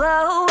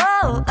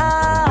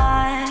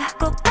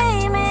꼭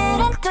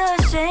비밀인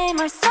듯이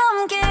뭘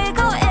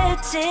숨기고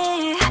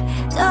있지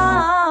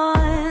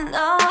Don't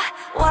know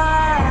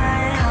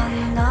why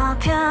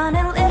건너편에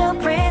little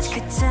bridge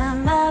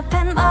그쯤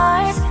앞엔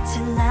Mars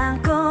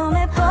지난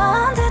꿈에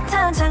본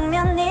듯한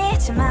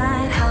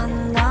장면이지만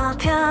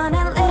건너편에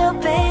little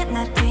bit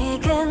나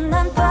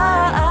뒤끝난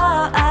bar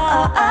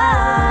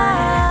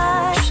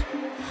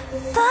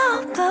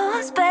Blue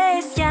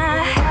space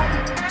yeah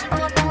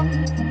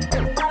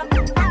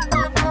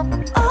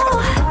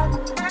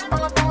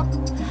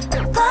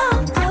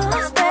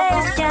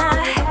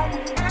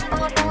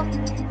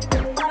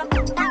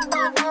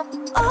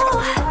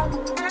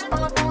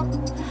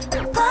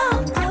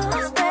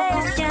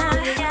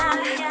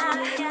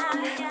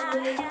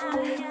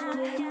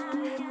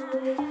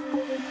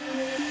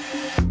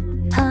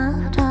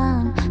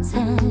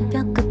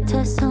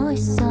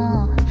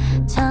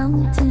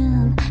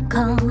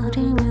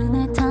거리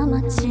눈에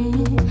담았지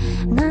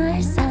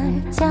날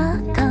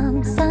살짝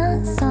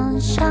감싼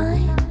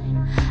sunshine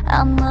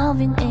I'm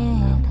loving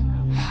it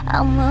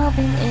I'm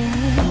loving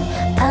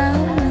it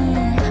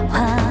밤의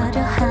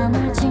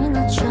화려함을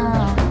지나쳐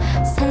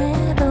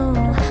새로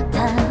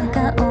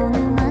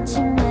다가오는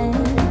아침에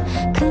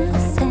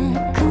그새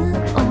그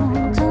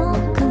온도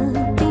그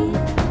빛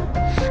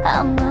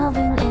I'm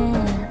loving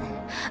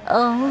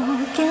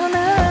it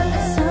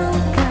깨어난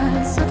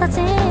순간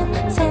쏟아진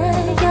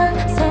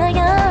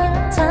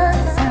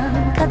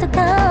잔상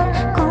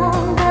가득한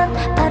공간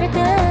발을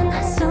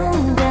든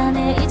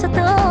순간에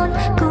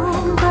잊었던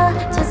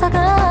꿈과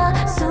천사가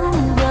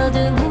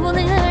숨겨둔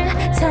행운을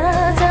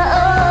찾아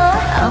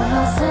I'm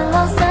lost in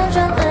Los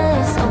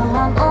Angeles Oh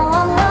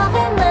I'm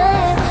loving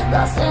it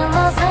Lost in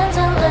Los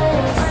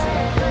Angeles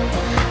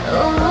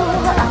Oh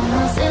I'm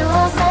lost in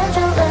Los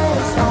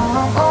Angeles Oh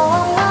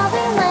I'm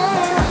loving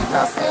it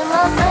Lost in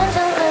Los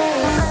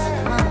Angeles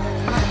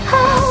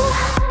Oh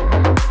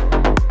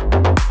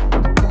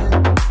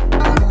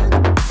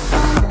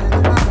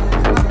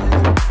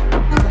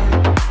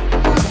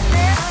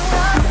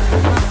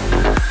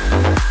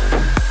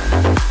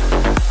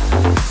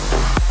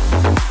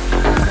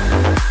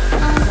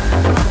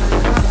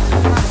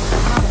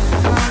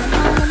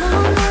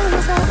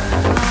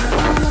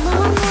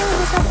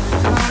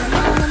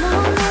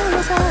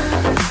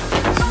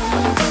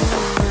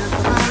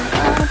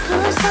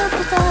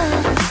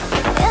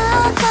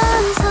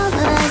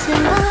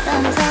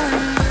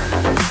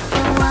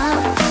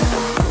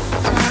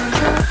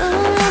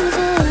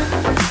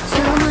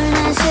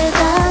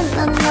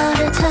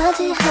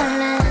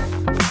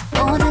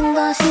모든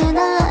것이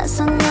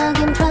낯선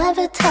여긴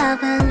private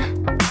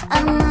heaven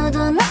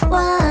아무도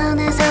나와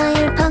내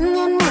사이를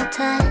방해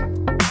못해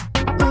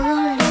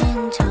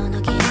울린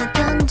전화기를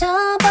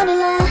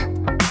던져버릴래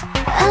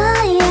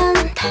하얀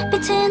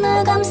달빛이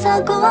널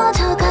감싸고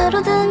저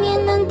가로등이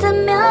눈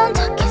뜨면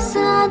저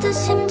키스하듯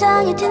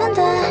심장이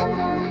뛰는데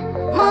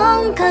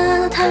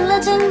뭔가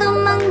달라진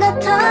것만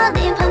같아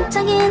네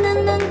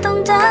반짝이는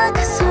눈동자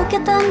그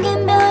속에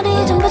담긴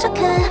별이 좀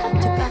부족해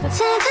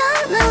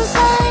지금은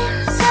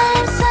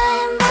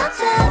same but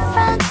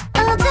different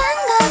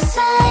어딘가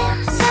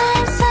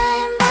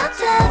same but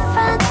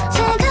different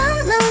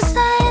지금은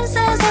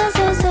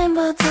same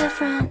but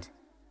different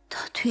더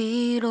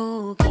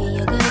뒤로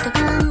기억을 더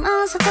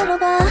감아서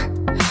들어봐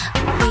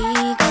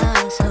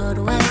우리가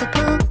서로에게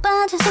푹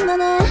빠진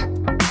순간에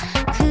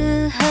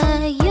그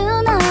해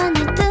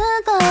유난히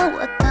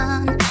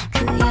뜨거웠던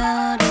그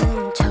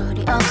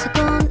여름철이 없었고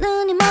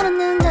눈이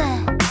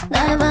멀었는데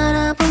날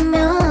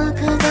바라보며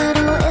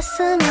그대로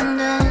있으면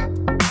돼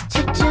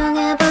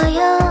집중해봐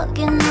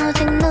여긴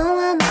오직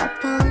너와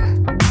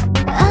나뿐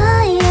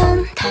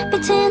하얀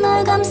달빛이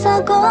널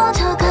감싸고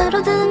저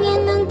가로등이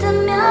눈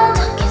뜨면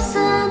저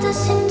키스하듯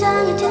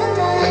심장이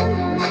뛰는데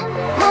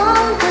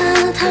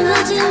뭔가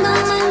달라진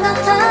것만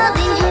같아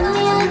네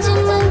희미해진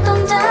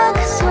눈동자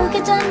그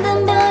속에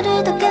잠든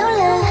별을 더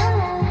깨울래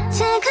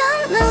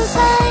지금은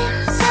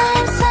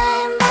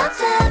same but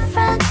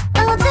different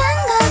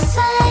어딘가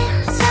same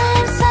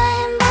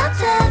but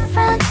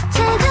different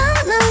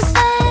지금은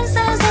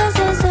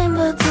same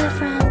but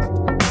different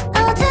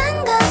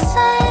어딘가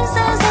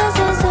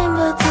same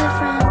but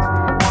different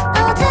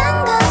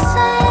어딘가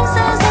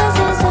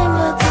same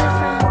but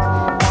different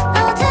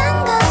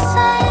어딘가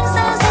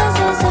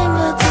same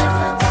but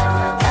different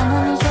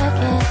가만히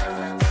jacket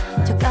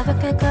더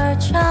가볍게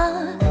걸쳐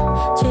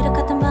지륵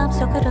같은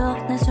맘속으로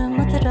내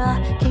숨어들어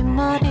긴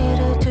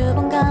머리를 두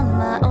번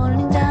감아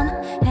올린 다음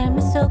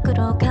헬멧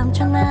속으로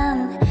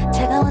감춰난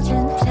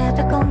차가워진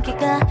새벽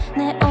공기가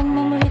내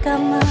온몸을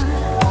감아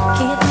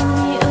귀에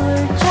눈이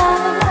울려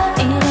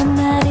이런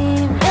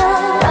날이면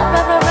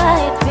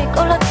right 휙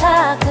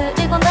올라타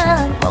그리고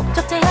난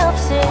목적지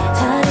없이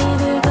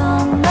다리를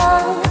건너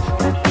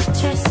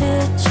불빛을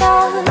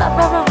스쳐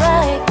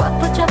right 꽉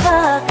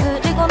붙잡아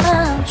그리고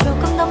난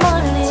조금 더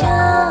멀리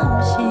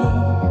잠시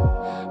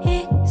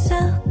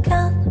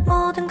익숙한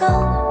모든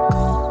건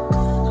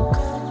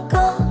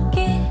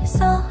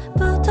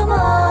거기서부터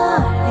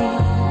멀리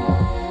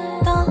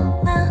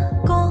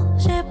떠나고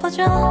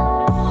싶어져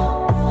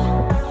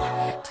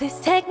Please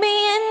take me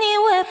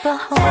anywhere but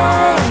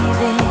home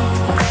Baby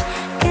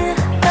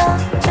그런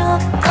적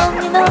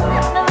없니 너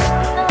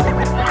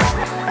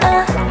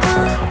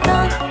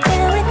아무런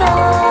계획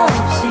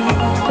없이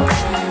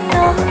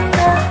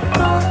떠나고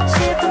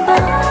싶은 밤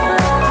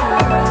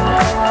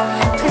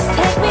Please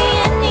take me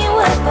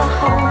anywhere but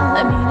home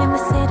I mean in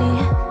the city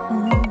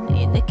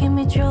이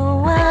느낌이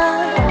좋아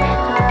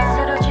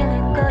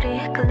쓰러지는 거리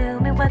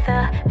gloomy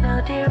weather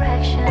no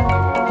direction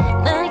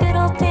날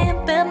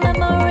괴롭힌 bad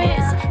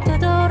memories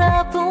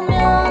되돌아보면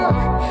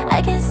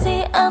I can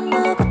see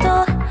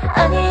아무것도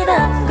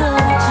아니란 걸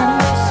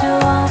참을 수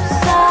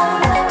없어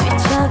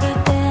뒤척일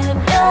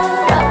때면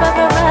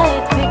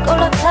right 휙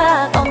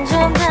올라타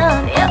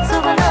언제면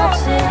약속은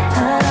없이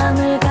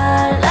바람을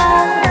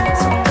갈라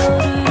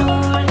속도를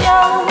올려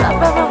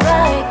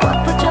right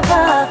꽉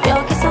붙잡아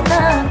여기서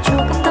난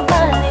조금 더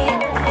빨리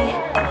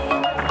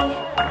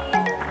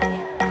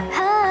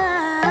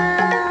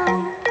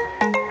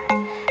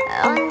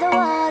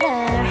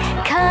Underwater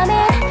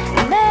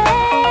coming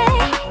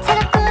back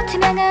차갑고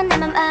투명한 내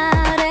맘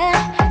아래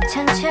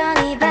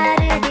천천히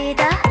발을 디뎌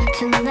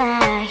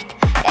Tonight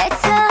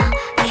It's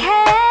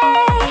okay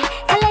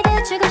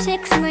설레듯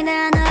조금씩 숨을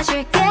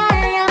나눠줄게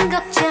아무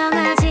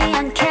걱정하지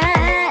않게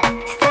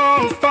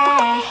Stay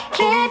stay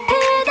깊이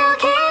더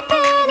깊이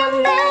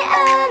넌 내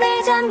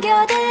안에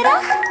잠겨들어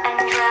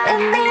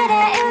은밀해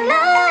in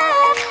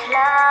love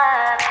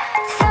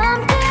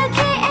섬뜩히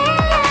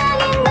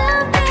일량인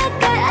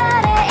눈빛깔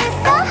아래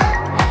있어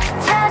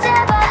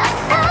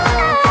찾아봤어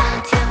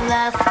Till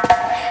love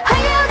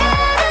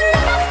흘려가는 내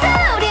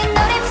목소리 널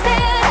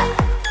입술어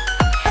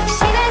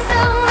시간 속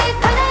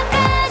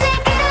밑바닥까지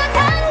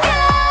끌어당겨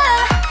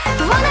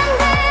원한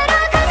대로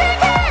가질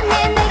테니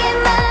내게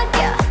맡겨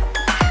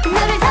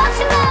너를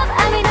touching love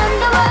I'm in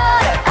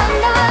underwater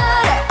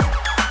underwater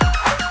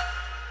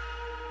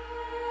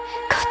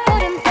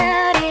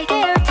콧구름살이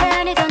기울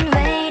테니 don't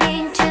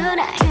waiting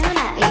tonight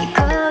이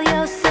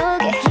고요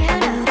속에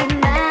우린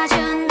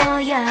마준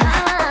너야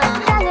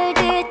땅을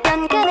딛던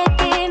그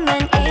느낌은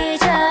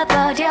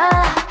잊어버려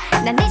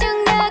난 네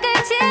중력을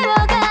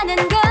지워가는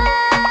걸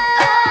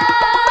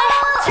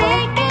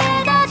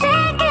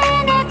질끈어질끈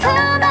내 품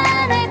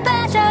안에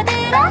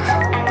빠져들어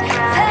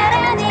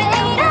바람이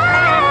일어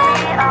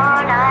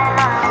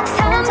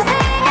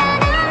섬세한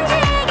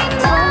움직임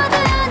모두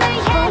널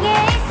향해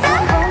있어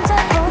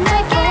날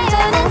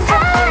깨우는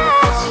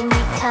touch me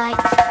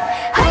tight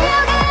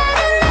흘려가는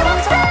내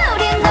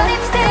목소리 널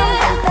입술어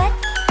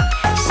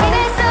시간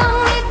속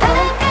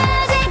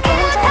밑바닥까지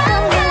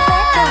끌어당겨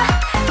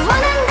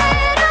원한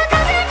대로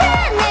가질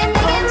테니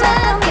내게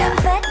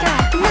맡겨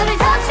너를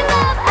touching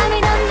love I'm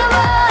in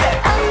underwater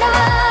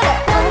underwater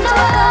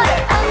underwater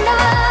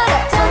underwater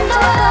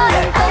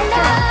underwater underwater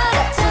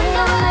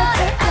지금을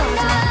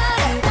들켜줘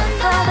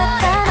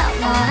바닷가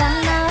너란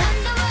나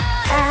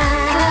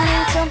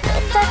좀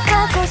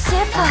부탁하고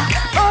싶어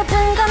모든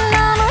건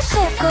너무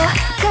쉽고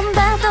금방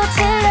또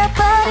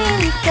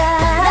질려버리니까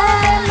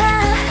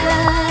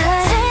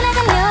지나간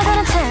여자는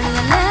틀리는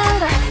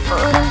걸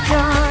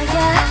물음표야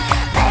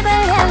날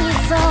향해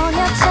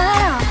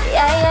소녀처럼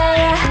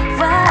야야야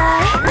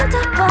Why 눈뜨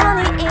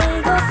보니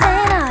이곳에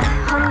넌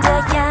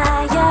혼자야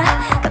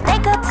겁낼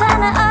것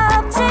하나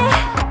없지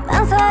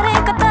망설일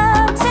것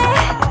없지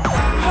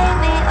Hate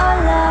me or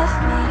love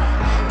me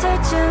둘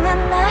중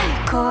하나를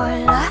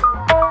골라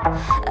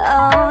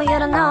Oh you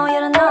don't know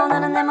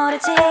너는 내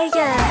모르지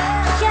yeah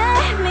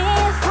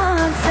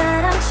얄미운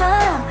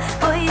사람처럼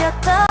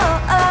보여도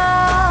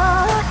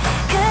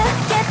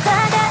그게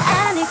다가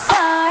아닐걸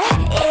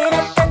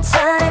이랬던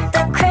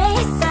저랬던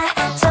crazy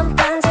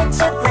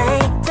전반전적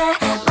late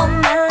못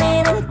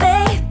말리는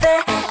baby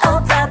oh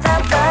blah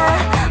blah blah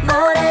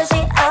모르지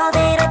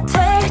어디로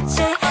튈지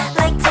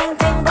like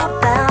tingting but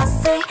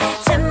bouncy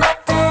제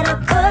멋대로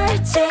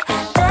굴지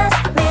That's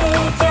me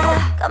yeah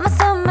검은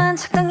손만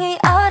적당히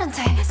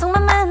어른들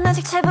속만만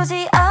아직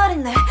채보지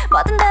어린애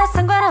뭐든 다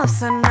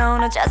상관없어 no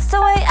no just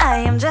the way I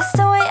am just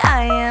the way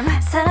I am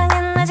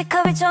사랑은 아직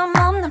겁이 좀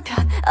없는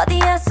편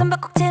어디야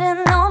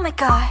숨바꼭질은 oh my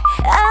god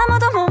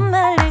아무도 못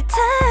말릴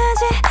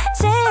테지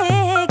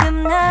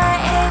지금 날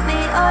hate me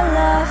or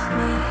love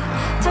me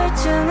둘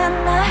중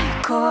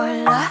하나를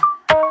골라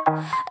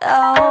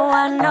Oh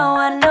I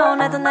know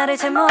나도 나를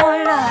잘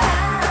몰라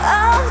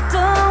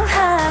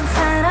엉뚱한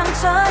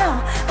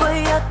사람처럼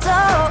보여도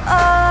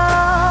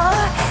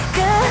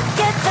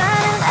그게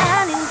다는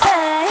아닌데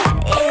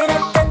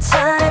이랬던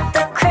저랬던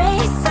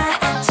crazy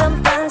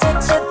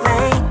전반전적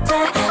late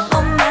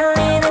못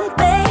말리는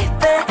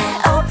baby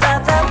oh blah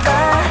blah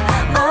blah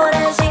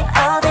모르지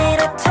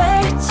어디로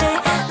튈지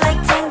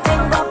like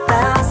tingting but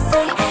bouncy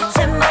제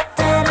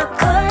멋대로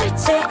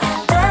굴지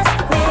That's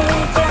me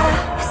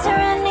yeah Is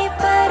there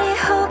anybody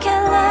who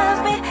can love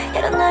me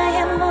이런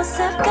나의 모습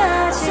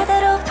모습까지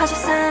제대로 봐줄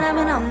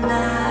사람은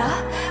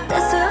없나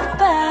That's so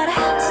bad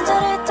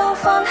친절을 또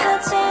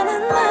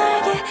뻔하지는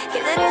말게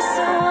기다릴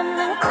수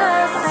없는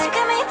classic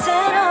지금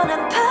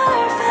이대로는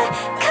perfect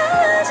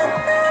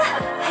거잖아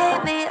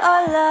Hate me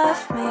or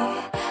love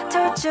me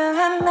둘 중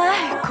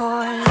하나를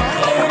골라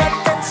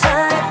이랬다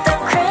저랬다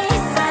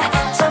crazy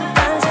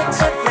전반지체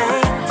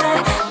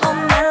baby 못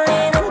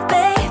말리는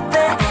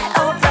baby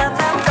oh blah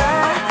blah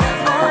blah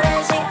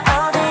모르지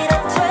어디로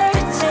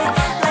될지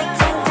like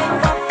tingting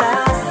or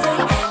bouncy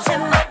제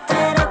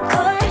멋대로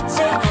굴지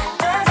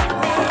That's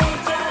me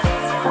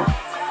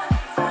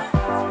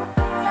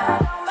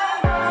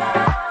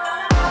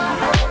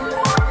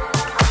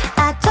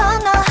I don't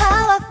know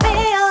how I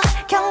feel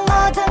경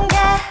모든 게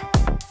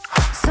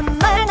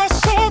숨을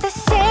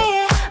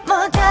내쉬듯이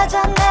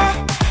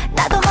무뎌졌네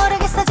나도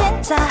모르겠어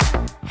진짜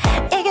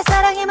이게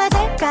사랑이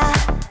맞을까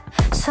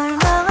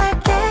설명할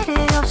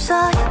길이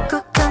없어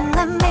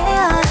끝끝내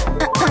미안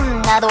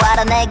나도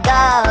알아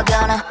내가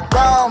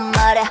변하고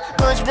말야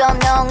굳이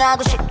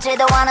변명하고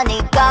싶지도 않아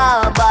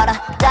네가 봐라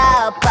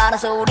답하는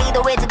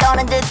소리도 이제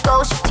더는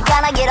듣고 싶지가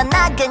않아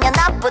일어나 그냥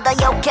나보다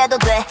욕해도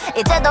돼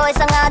이제 더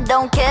이상 I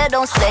don't care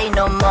don't say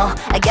no more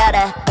I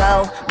gotta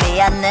go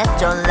미안해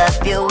don't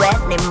love you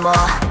anymore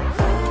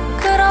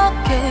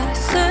그렇게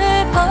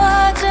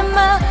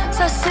슬퍼하지마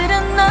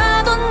사실은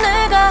나도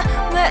내가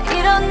왜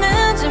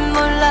이러는지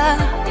몰라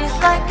It's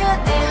like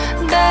a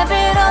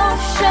David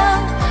Ocean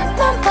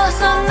난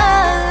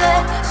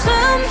벗어날래 숨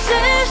쉴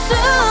수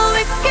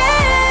있게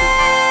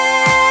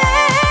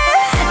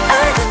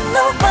I don't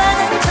know why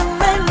난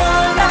정말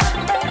몰라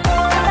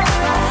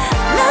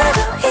나도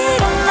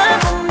이런 날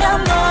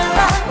보면 놀라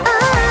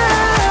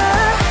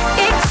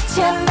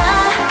익숙지 않아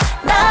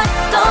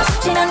나도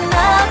쉽진 않아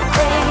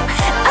babe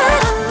I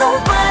don't know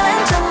why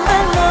난 정말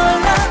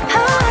몰라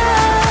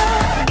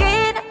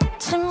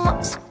길어진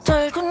모습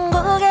덜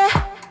굴곡에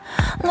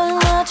널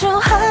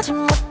마주하지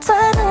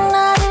못하는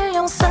나를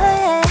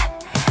용서해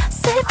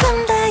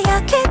슬픔도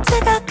여기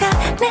다가가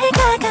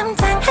내가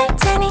감당할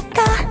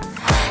테니까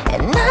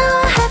And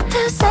now I have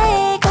to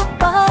say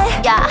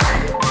goodbye yeah.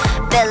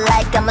 Feel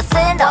like I'm a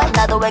sinner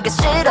나도 외교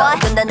싫어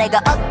근데 내가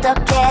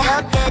어떡해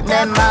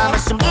내 마음을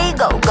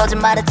숨기고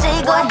거짓말을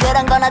치고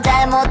그런 건 나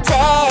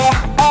잘못해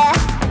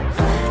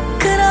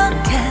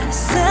그렇게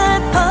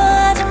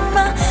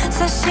슬퍼하지마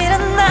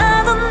사실은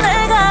나도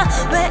내가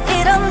왜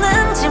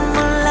이러는지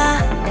몰라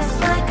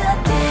It's like a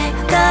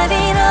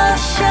David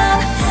Ocean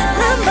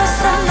난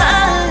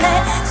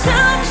벗어날래 숨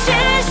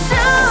쉴 수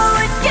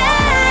있게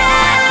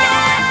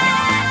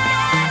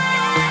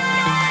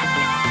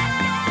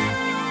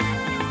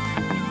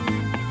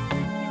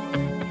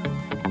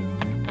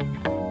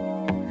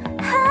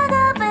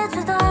하답의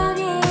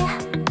주덕이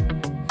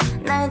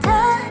날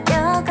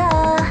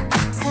데려가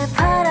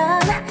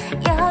새파란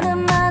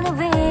여름하늘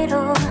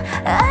위로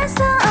알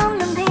수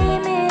없는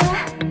비밀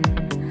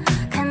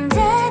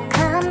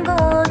간직한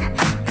곳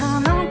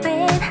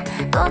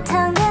분홍빛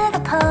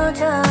꽃향기가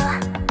퍼져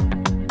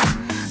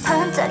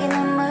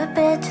반짝이는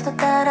물빛도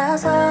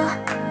따라서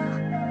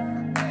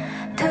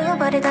두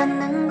발이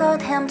닿는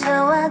곳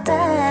헤엄쳐왔대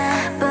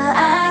But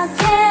I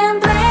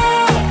can't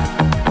breathe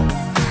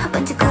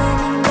왠지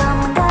꿈인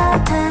것만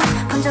같은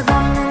본 적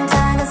없는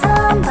작은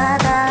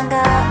섬바다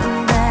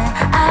가운데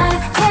I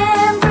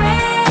can't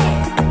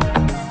breathe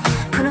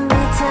푸른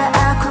빛의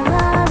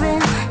아쿠아마린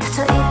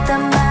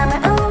닫혀있던 맘을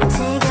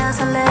움직여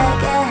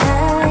설레게 해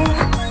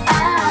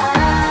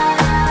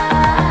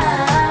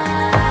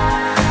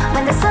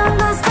When the sun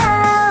goes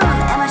down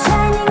am I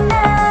shining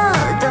now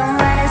don't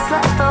let it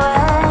slip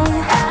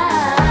away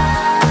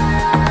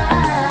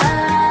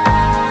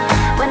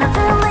When I'm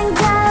feeling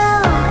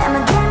down am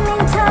I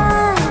gaining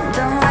time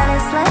don't let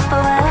it slip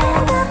away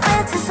그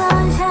빛의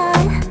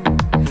sunshine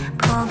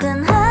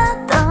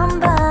포근했던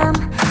밤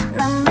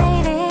난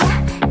매일이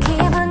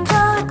기분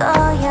좋을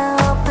거야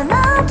Open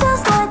up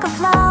just like a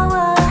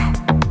flower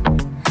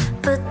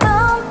But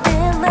don't be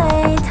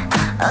late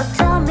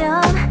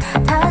어쩌면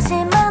다시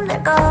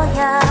만날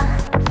거야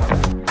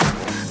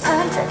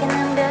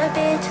반짝이는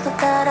별빛도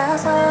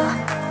따라서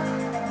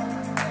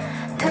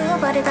두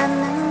발이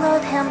닿는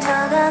곳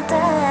헤엄쳐갔대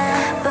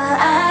But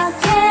I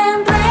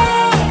can't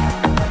breathe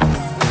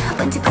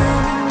왠지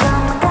꿈인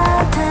것만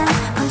같은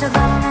본 적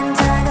없는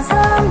작은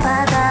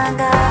섬바다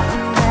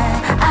가운데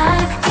I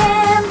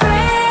can't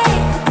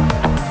breathe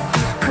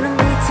푸른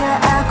빛의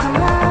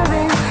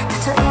아쿠아마린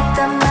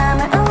닫혀있던 맘을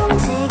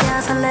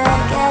움직여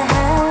설레게 해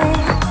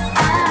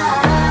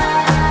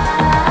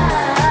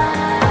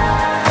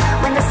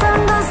When the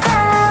sun goes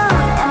down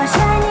am I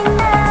shining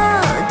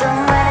now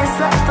don't let it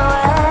slip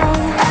away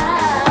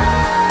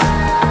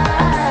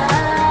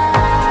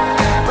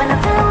When I'm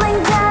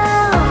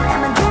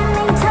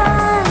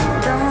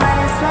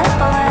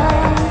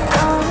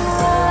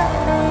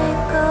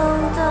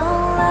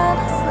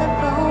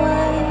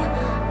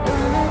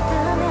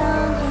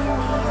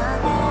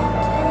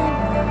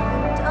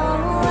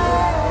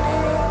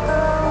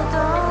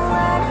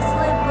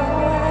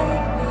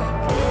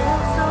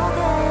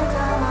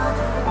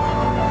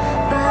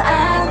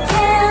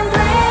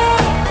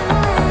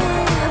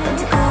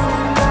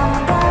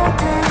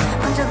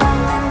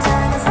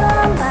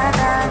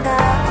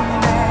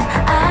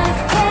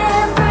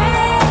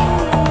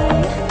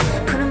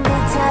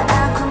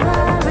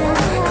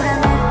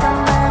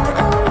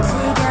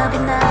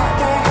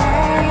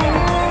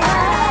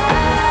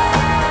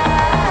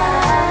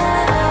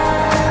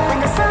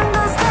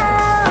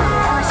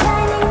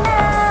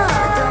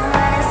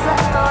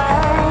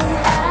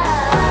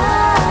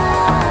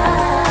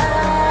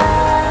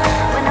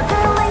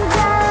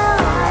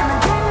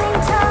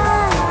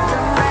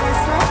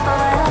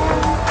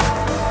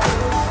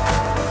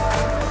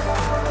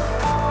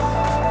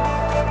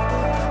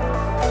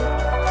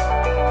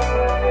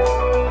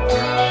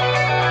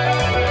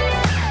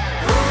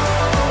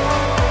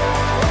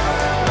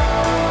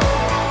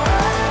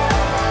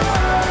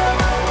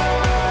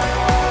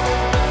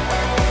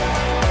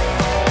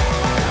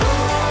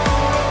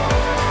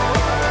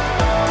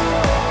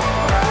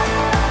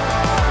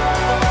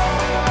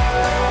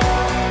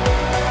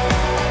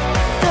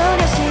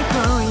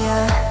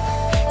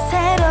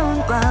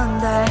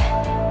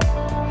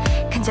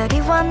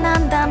간절히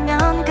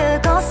원한다면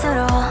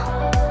그곳으로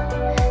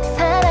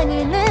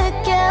사랑을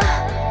느껴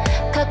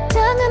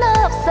걱정은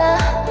없어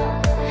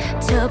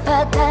저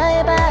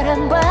바다의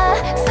바람과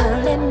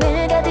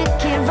설렘을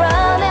가득히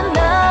running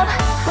up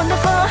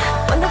Wonderful,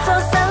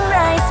 wonderful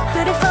sunrise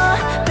Beautiful,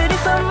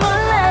 beautiful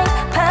moonlight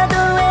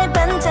파도에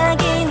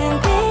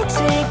반짝이는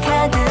빛을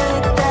가득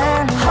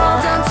담아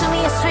Hold on to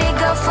me as we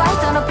go fly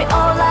더 높이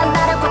올라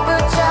나를 꽉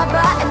붙잡아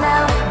And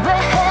now we're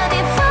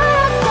heading for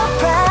a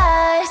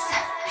surprise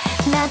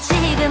나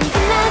지금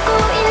빛나고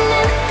있는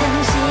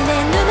당신의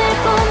눈을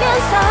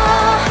보면서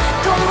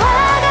동화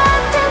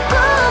같은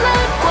꿈을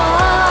꿔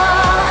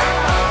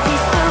이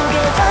속에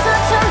젖어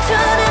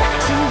춤추는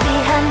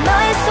신비한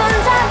너의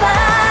손잡아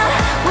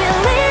We're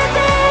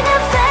living a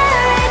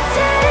fairy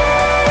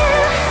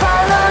tale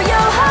Follow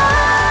your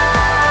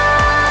heart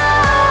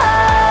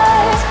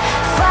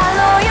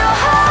Follow your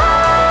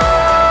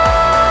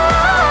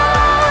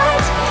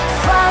heart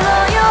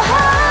Follow your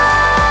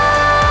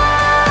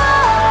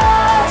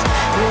heart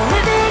We're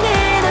living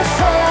in a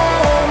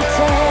fairy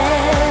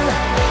tale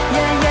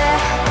Yeah yeah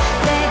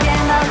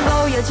내게만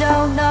보여줘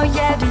너의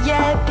뒤에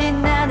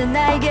빛나는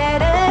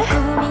날개를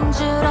꿈인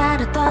줄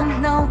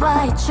알았던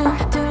너와의 춤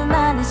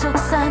둘만의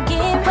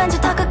속삭임 왠지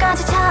더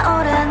끝까지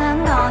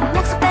차오르는 건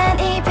약속된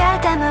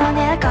이별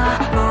때문일까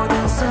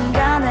모든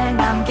순간을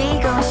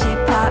남기고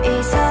싶어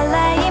이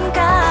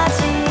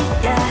설레임까지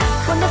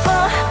yeah.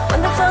 Wonderful,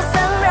 wonderful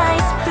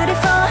sunrise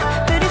Beautiful,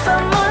 beautiful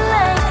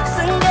moonlight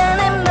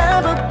순간의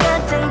마법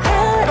같은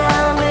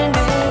바람을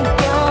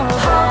느껴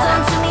Hold on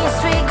to me as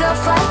we go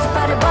fly 두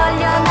발을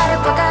벌려 나를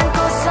꽉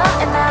안고서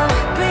And now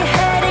we're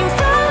heading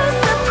for a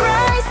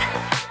surprise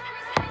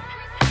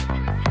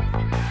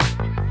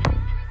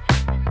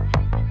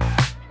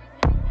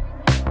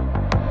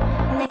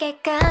내게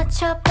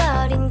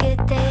갇혀버린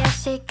그때의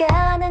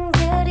시간은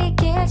그리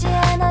길지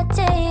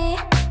않았지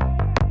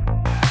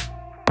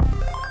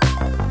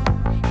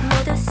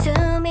모두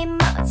숨이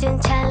멎은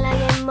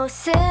찰나의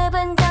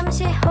모습은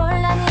잠시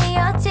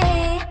혼란이었지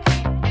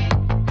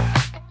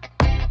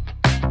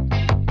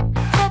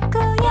자꾸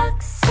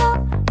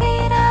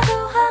약속이라도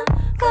한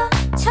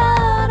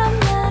것처럼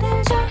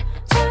나를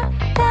줄줄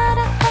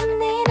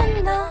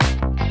따라다니는 너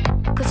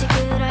굳이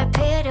그럴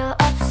필요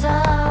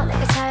없어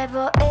내가 잘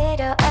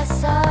보이려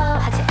애써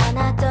하지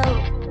않아도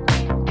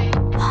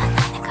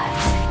원하는 걸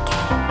줄게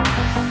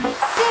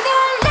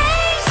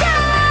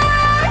Simulation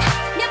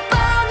몇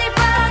번을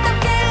봐도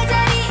그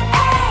자리에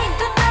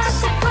또 다시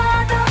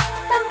봐도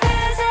난 그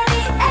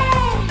자리에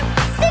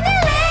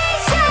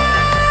Simulation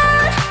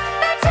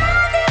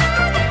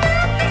빠져들어간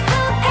눈빛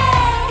속에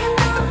그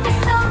눈빛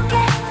속에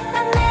난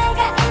내가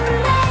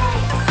있네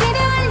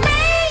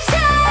Simulation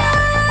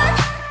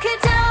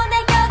그저 내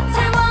곁을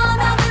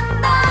원하는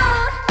너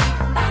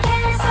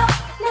계속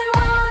널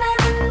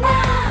원하는 나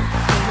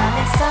내 맘에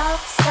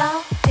쏙쏙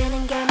드는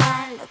게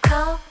말로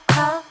콕콕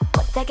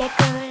못하게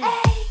굴래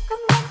꿈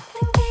같은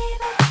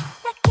기분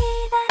나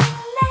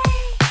기다릴래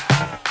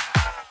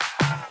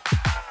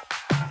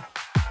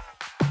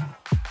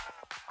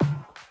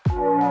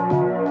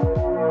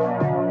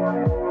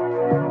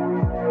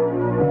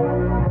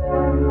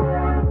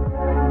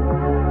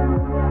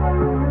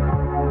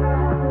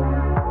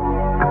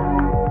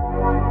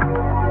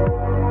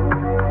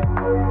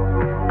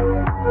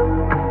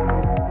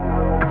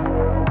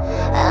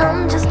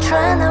I'm just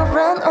trying to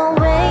run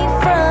away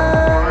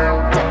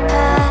from the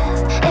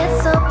past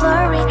It's so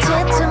blurry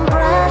짙은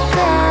breath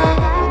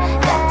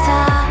같아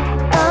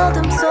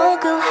어둠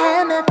속을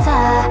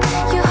헤매다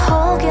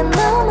유혹에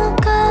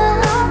넘어가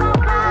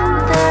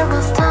There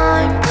was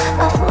time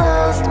I've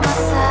lost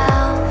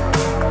myself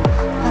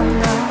Oh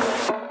no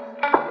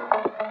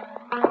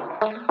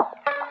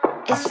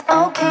It's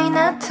okay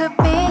not to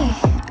be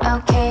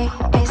okay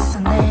It's so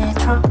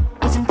natural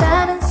이젠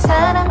다른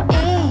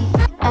사람이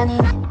아닌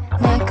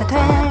내가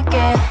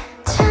될게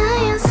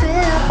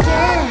자연스럽게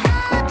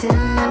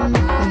듣는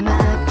맘에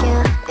맡겨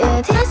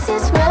Yeah, this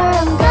is where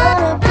I'm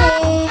gonna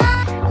be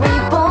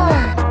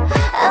reborn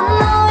I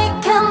know it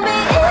can be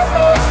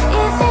easy,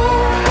 easy,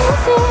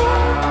 easy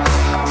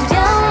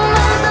두려운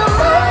말도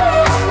멀리,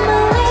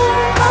 멀리,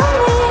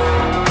 멀리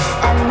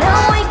I know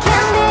it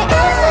can be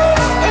easy,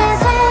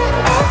 easy,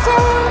 easy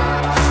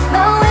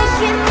No, we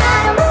can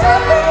not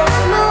moving,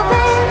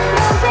 moving,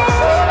 moving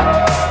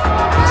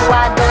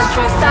Why don't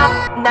you stop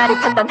나를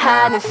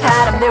판단하는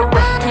사람들 왜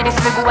길을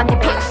쓰고 왔니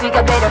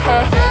픽시가 되려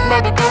해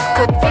Maybe this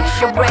could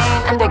fix your brain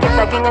안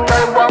되겠다 그냥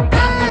널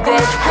원픽이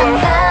돼줄게 I'm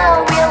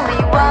not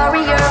really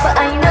warrior but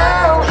I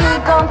know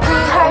이건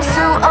피할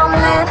수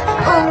없는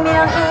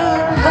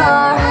운명인걸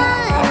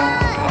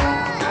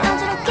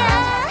어지럽게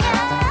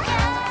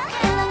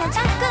일렁여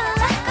자꾸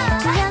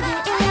기억을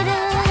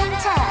잃은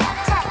차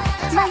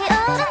막이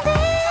오른 뒤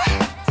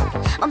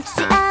멈추지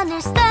않을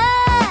stop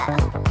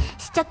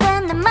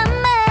시작된 내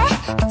맘에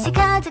빛이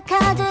가득해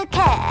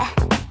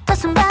더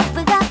숨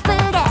바쁘게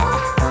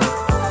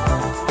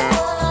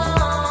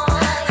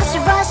Hush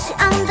rush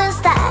on the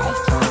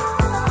stage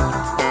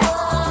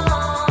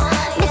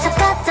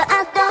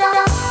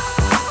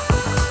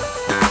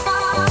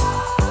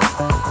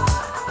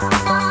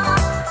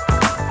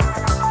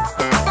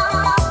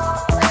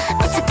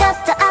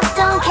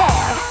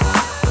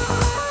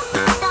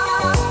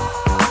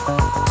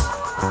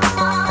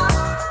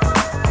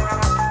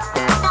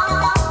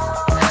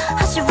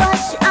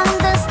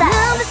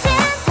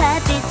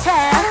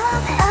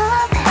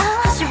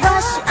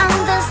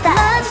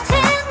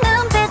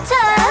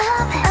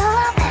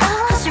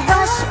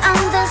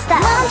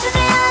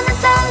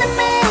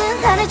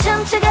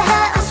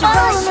Rush,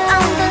 rush,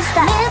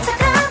 understand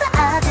미쳐가다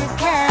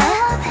아득해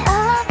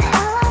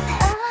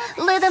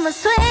Rhythm is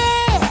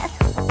sweet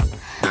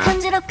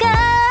간지럽게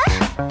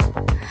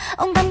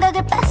온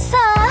감각을 뺐어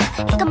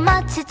이건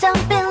마치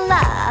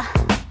점빌라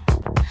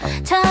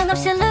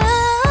정없이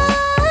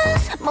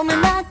lose 몸을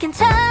맡긴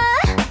채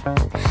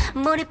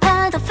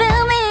몰입하다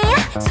feel me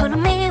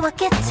소름이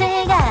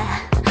왔겠지가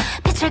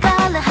빛을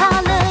갈라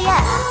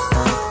hallelujah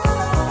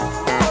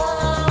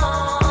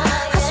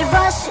Rush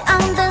rush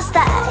on the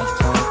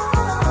stage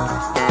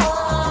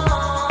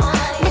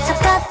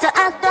미쳐갔다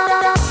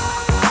Adora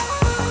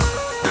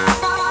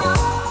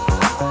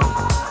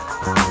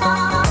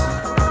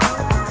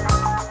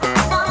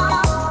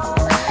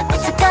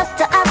미쳐갔다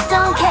I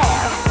don't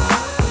care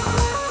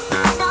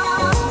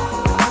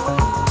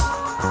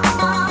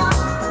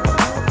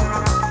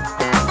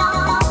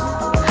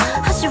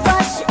Rush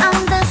rush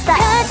on the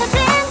stage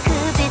펼쳐진 그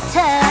빛에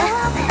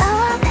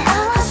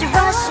Rush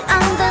rush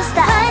on the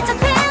stage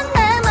잡힌 내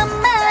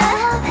맘에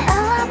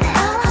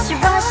Rush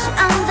rush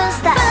on the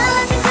stage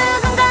빨라진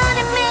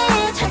두근거림이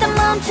절대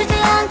멈추지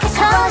않게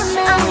Rush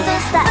on the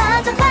stage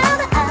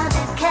빠져가다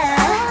아득해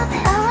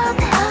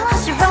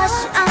Rush rush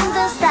on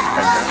the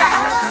stage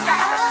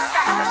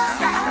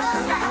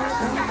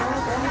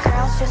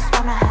Girls just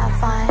wanna have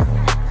fun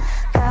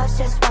Girls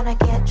just wanna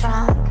get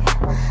drunk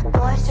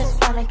Boys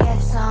just wanna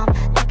get some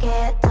Look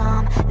at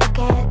dumb, look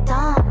at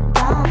dumb,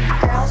 dumb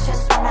Girls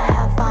just wanna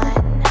have fun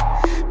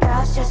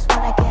Girls just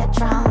wanna get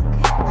drunk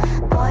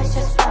Boys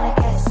just wanna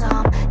get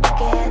some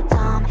Look at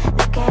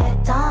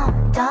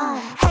dumb, dumb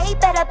Hey,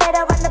 better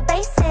when the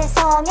bass is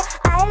on ya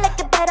I like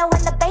it better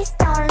when the bass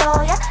down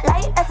low, yeah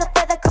Light as a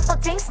feather, couple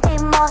drinks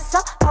need more So,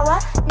 power,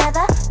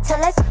 never,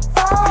 till it's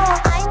fall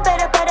I'm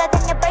better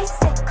than your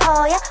basic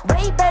call, yeah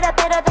Way better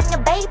than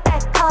your baby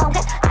call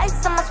Get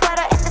ice on my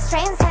sweater and the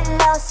strains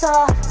hello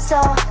So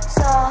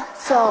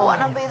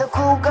wanna be the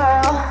cool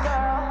girl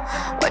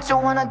What you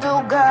wanna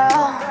do,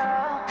 girl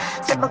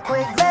Sip a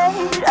quick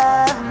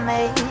later,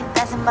 me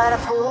Dancing by the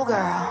pool,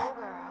 girl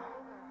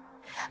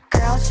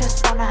Girls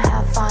just wanna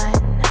have fun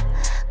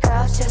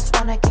Girls just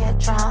wanna get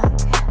drunk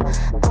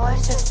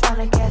Boys just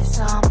wanna get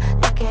some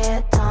Look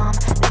at dumb,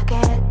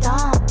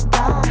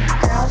 dumb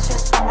Girls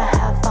just wanna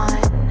have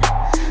fun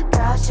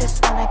Girls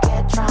just wanna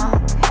get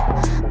drunk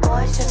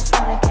Boys just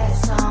wanna get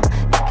some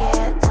Look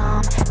at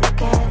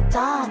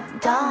dumb,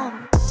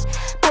 dumb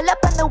Pull up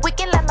on the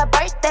weekend like my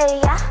birthday,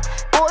 yeah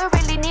Boy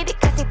really need it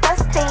cause he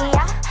thirsty,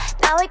 yeah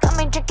Now he got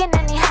me drinking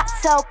and he hot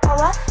so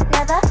pour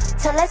never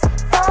till it's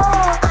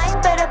fall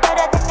I'm better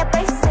than your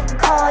basic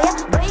call, yeah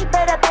Way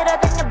better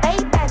than your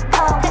baby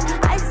call Get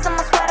ice on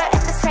my sweater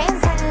and the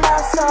strains hello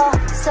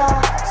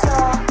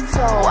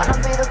So wanna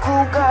be the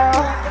cool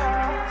girl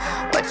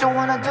What you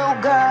wanna do,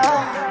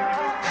 girl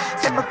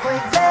Sip a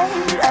quick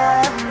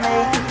later, me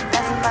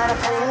Dancing by the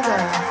pool,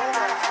 girl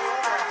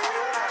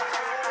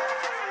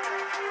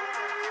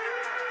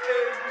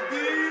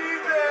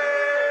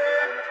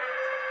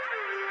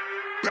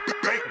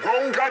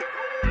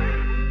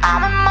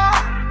I'm in my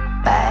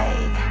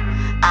bag,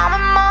 I'm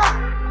in my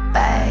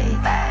bag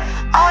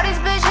All these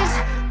bitches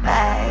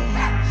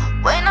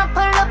mad When I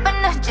pull up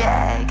in the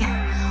Jag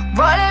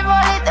Roll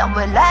it, then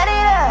we light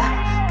it up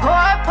Pour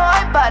it,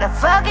 but I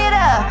fuck it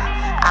up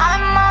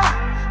I'm in my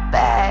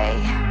bag,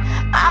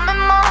 I'm in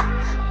my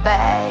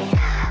bag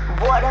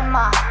What am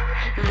I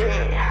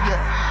lit?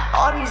 Yeah.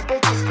 All these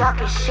bitches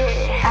talking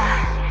shit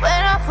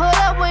When I pull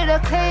up with a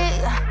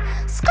click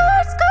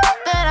Skirt,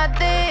 then I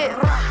dip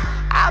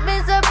I've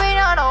been sipping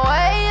on the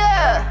way,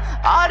 yeah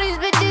All these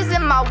bitches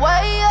in my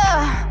way,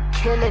 yeah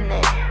Killing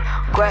it,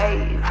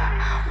 grave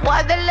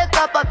Why they look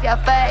up your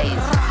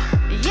face?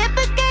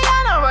 Yippee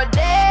on a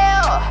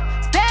rodeo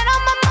Spend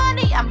all my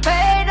money, I'm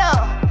paid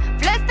up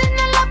Flexing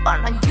it up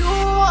on the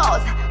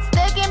euros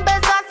Sticking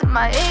pesos in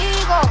my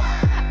ego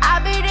I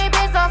be the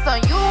pesos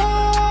on you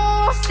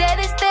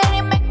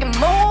Steady, making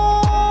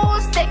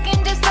moves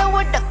Taking just so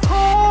with the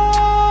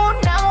cool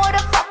Now what the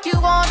fuck you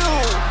gon'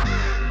 do?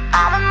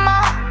 I'm in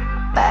my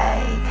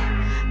bag,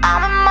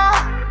 I'm in my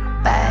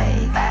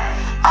bag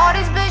All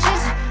these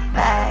bitches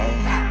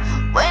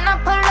mad When I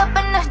pull up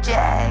in the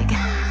Jag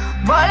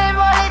Roll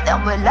it, then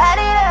we light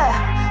it up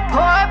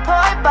Pour it,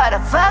 but I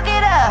fuck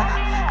it up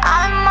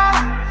I'm in my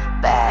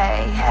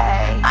bag,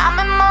 I'm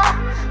in my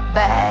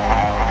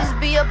bag Just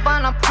be up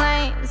on a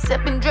plane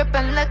Sipping,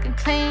 dripping, looking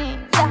clean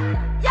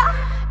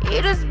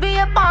You just be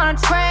up on a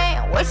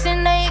train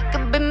Wishing that it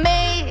could be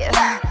me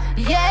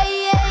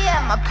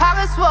Yeah, my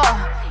pockets full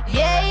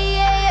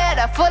Yeah,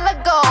 they're full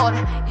of gold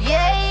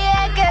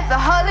Yeah, get the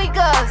Holy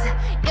Ghost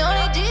You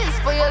need Jesus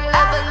for your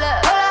level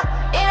up Pull up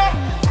in it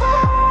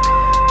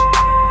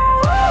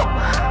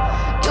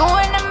You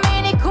in a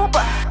Mini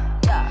Cooper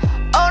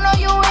Oh no,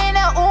 you in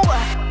a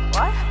Uber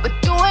But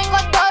you ain't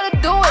got to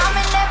do it I'm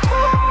in that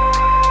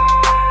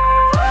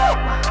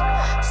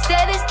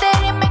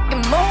Steady,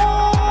 making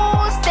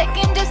moves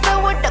Taking just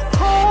so with the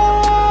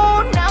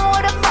cool Now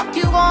what the fuck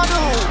you gon'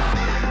 do?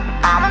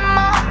 I'm in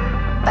my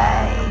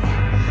bag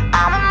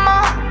I'm in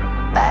my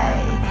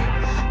bag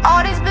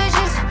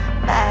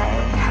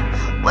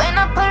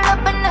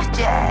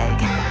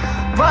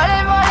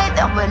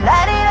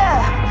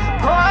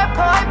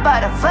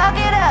fuck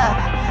it up.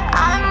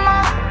 I'm in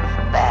my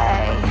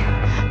bag.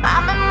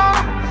 I'm in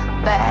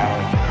my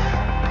bag.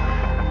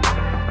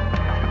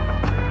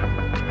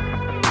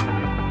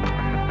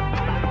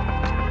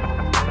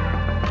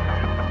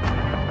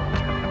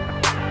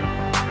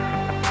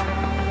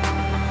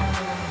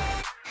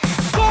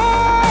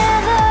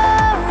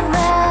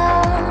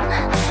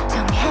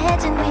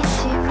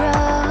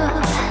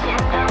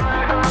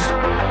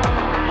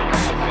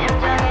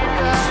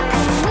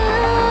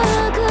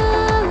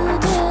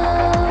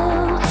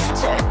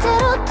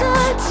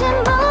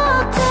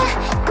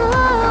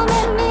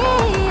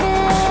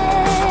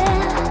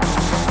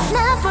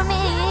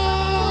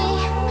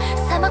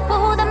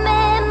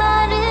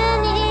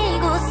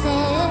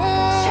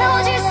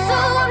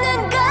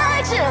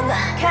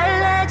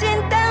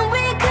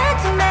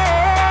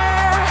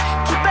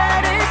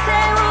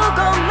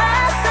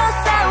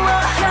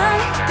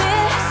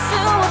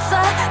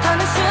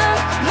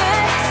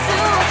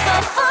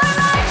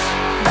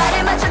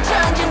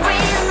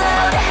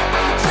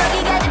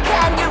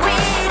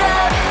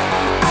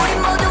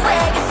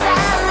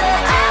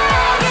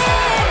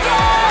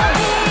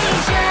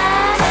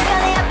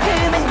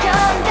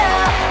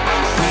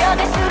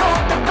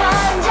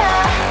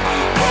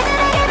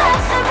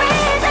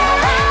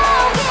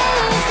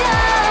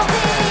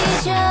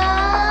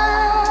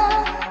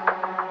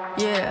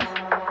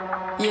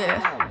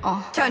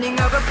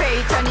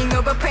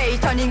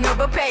 turning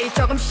over page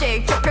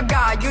조금씩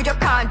좁혀가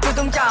유력한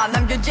두동자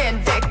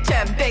남겨진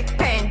victim big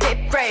pain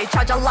deep gray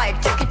찾아 like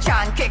Jackie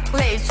Chan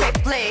quickly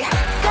swiftly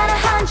Gotta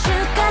hunt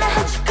you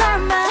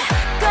karma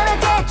Gonna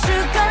get you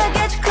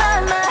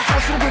karma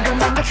사실 그걸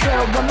망가져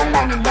원만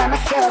나는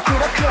남았어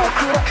그렇게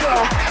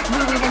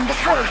누리는 게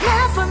소리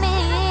Not for me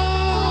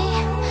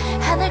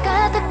하늘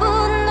가득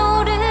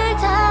분노를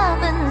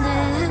담은 듯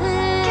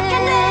깊게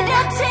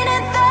내려치는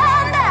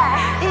thunder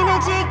이날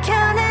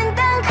지켜낸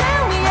땅 그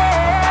위에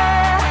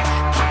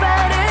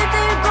깃발을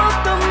들고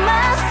또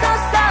맞서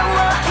싸워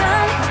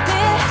견딜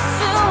수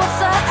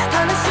없어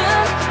더는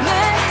숨을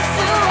수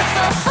없어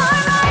For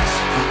much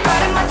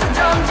발을 맞춰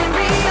전진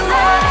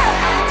reload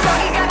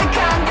정이 가득한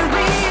그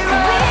위로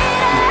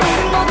우리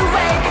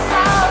모두에게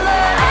설레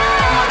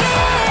I'll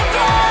give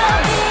you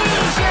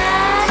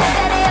vision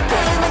잠깐의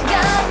아픔은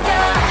견뎌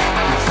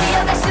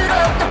쉬어갈수록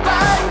더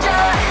번져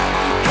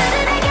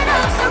그들에겐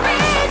없어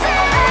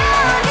reason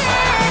I'll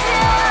give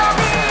you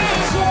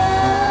vision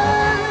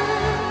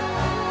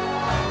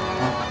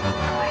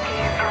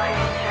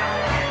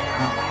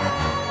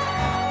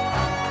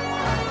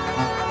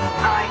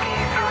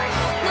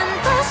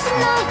눈부신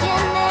너의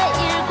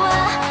내일과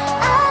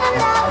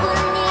아름다운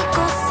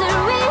이곳을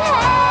위해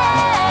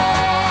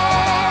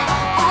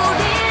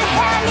우릴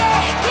향해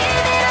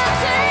Give it up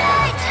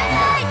tonight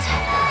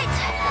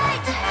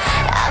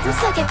어둠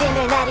속에 비밀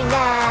날이 날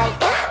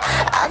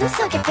어둠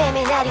속에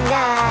비밀 날이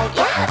날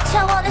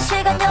차원의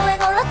시간 여행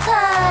올라타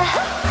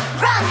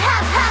Run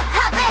hop hop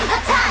hop and go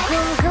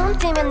time 굶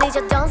뛰면 늦어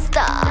don't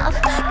stop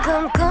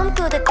꿈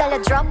꾸듯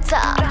달려 drop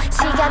top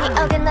시간이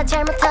어긋나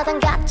잘못하던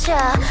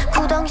가짜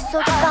구덩이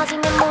속에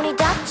빠지면 문이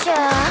닫혀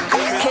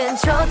큰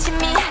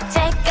초침이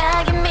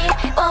째깍임이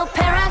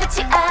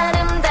오페라같이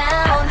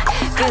아름다운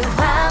그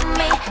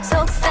밤이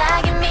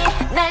속삭임이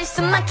날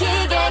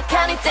숨막히게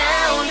count it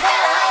down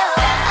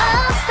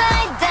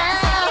Upside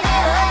down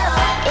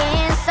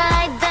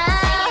Inside down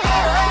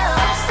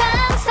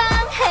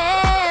상상해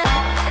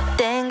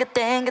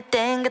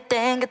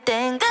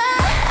땡겨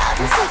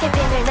어둠 속에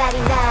비밀 날이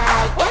날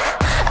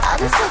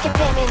어둠 속에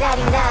비밀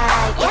날이 날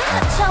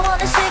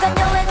차원의 시간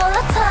여행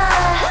올라타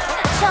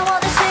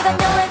차원의 시간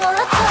여행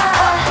올라타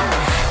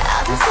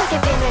어둠 속에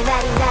비밀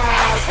날이 날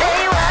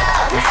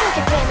어둠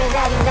속에 비밀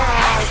날이 날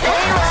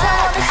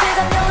차원의 시간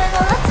여행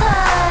올라타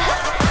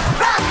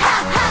Run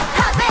hop hop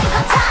hop and go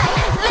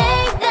time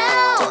Lay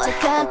down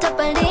쫓아가 더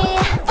빨리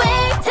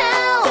Way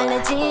down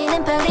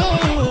달라지는 발이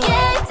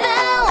Get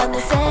down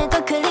어느새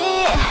더 클리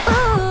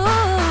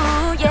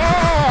Ooh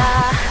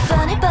yeah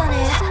Bunny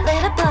bunny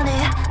little bunny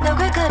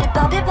너굴 그리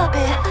bobby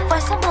bobby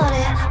Find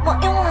somebody what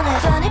you want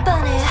it Bunny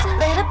bunny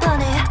little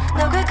bunny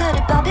너굴 그리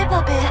bobby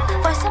bobby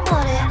Find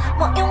somebody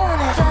what you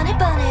want it Bunny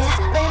bunny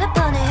little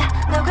bunny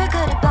너굴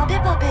그리 bobby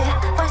bobby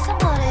Find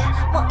somebody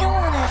what you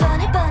want it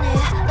Bunny bunny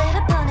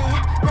little bunny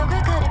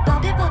너굴 그리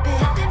bobby bobby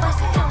Find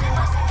somebody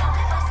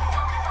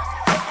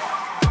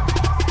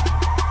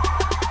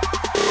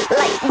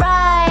Like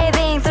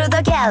riding through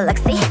the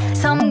galaxy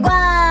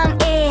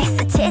섬광이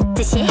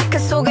스치듯이 그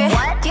속에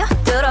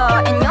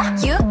뛰어들어 in your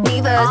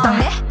universe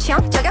내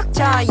취향 저격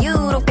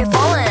자유롭게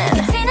falling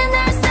그치는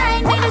날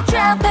sign me to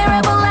drop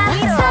parabola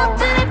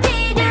서투를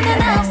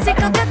필요는 없을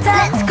것 같아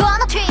Let's go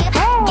on a trip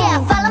Yeah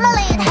follow my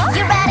lead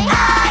You ready?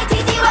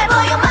 Itzy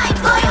blow your mind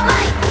blow your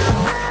mind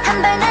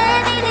한 발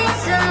내디딘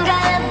순간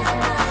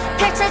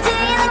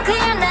펼쳐지는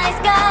clear night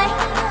sky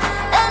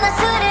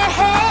은하수를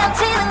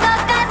헤엄치는 것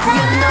같아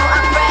You know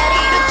I'm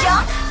ready to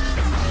jump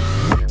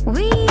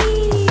We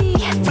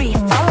free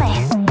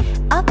falling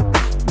up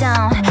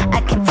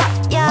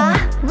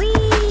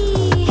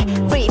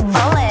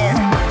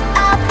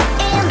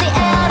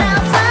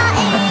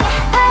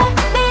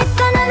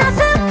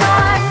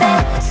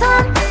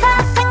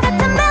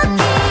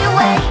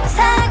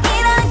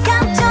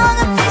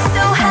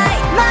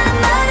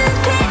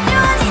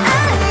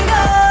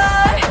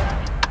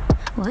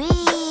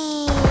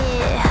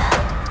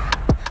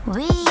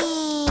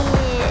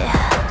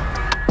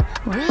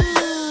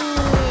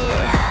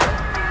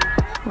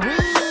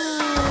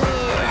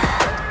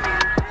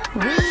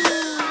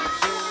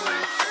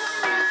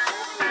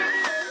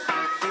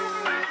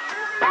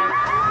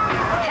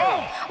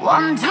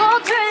 1, 2, 3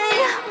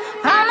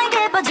 밤이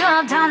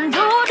깊어져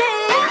단둘이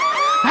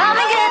밤이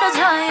길어져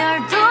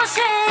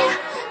 12시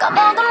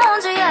까먹은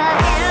문제야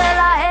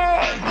일레라 해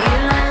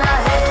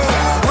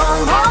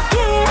One more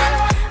kill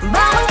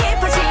밤은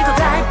깊어지고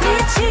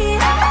달빛이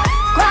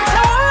꽉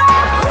차올라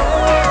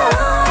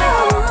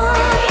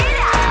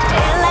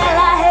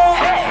일레라 해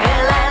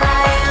해가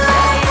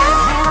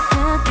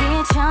뜨기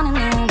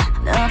전에는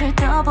너를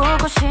더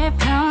보고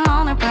싶은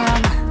오늘 밤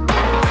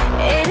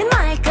이리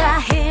날까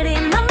이리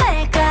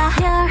날까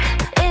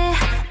별이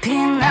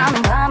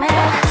빛나는 밤에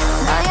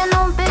너의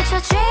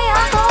눈빛에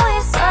취하고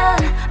있어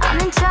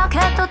아닌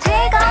척해도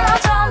티가 나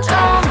점점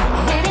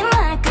이리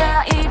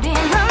날까 이리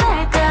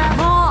날까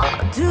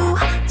모두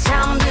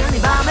잠든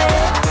이 밤에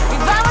이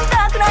밤은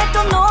따끈해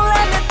또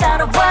놀라며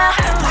따라와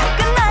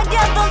끝나게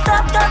또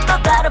싹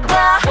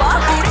따라봐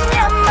우린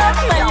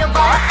야만 날려봐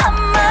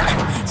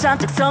한만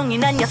잔뜩 성이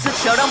난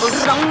야수처럼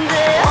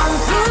울렁대 1,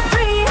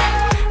 2,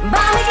 3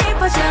 밤이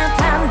깊어져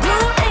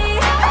단둘이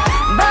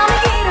밤이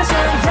길어져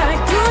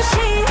 12시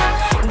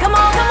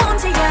까먹은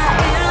문제야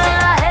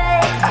일레라 해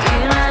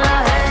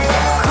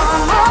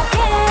거목인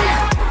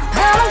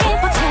밤은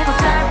깊어지고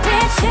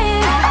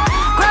달빛이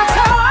꽉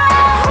차올라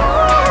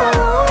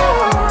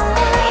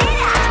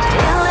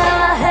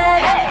일레라 해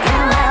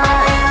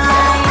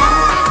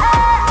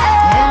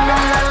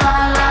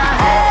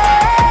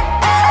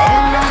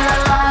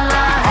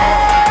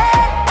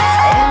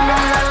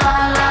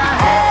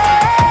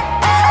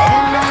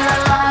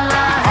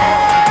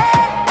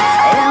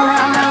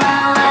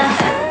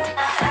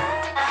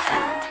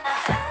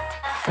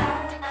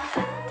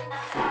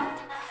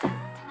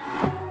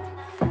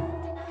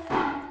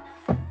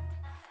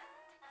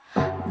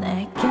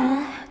내게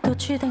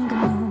도취된 그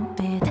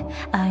눈빛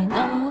I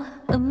know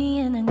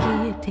의미에 난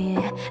깊이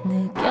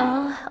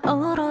느껴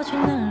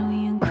어우러진 날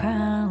위한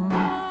crown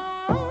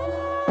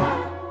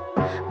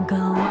Go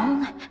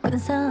on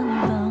근사한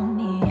이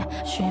밤이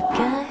쉽게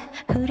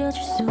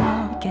흐려질 수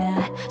없게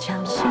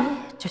잠시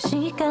저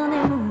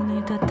시간의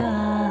문을 닫아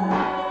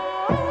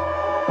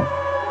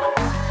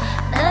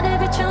나를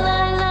비춰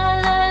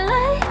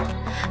light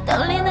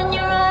떨리는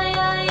your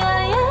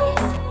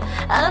eyes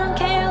I don't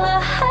care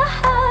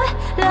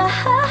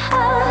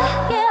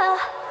yeah.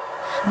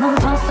 넌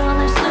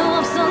벗어날 수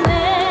없어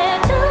내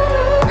눈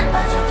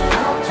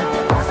빠져들어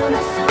절대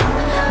벗어날 수 없어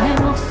내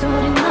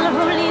목소리 널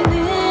울리는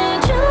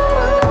주문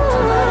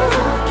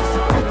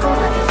계속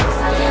달콤하게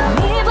속삭여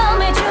네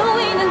밤의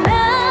주인은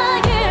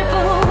나일 뿐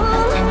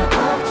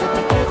절대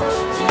깨고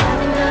싶지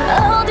않은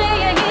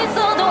어디에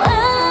있어도 I'm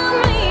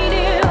with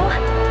you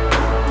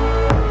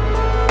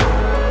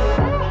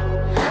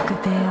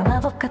그대여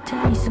마법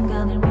같은 이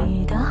순간을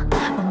믿어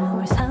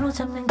온몸을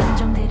사로잡는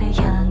감정들의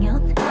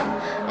향연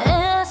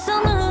애써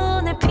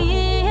눈을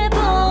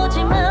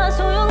피해보지만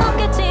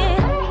소용없겠지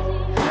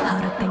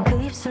허락된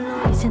그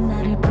입술로 이제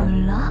나를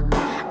불러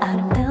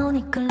아름다운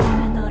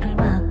이끌림에 너를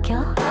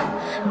맡겨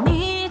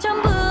네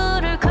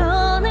전부를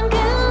거는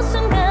그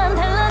순간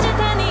달라질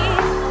테니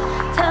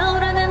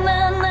타오르는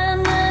난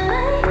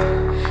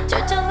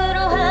절정으로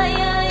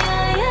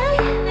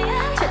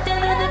절대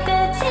눈을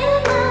떼지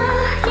마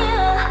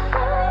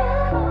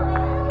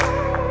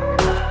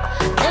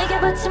내게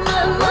받지만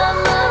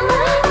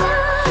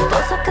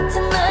보석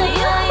같은 날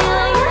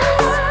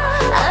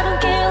I don't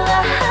care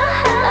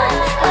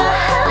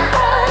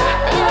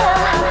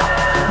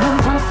넌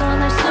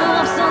벗어날 수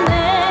없어 내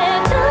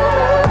눈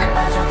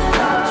빠져들어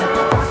절대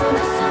벗어날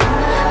수 없어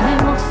내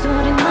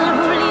목소리 널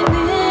울리는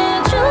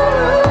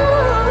주문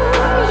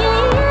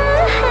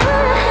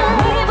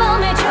네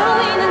밤의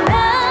주인은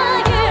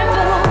나일 뿐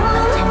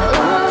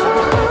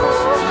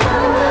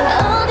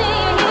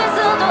어디에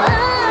있어도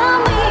I'm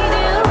with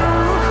you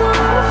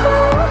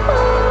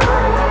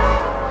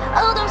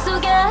어둠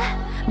속에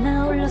나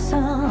홀려서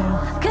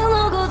그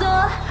누구도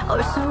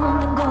올 수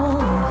없는 곳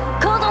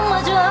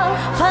고독마저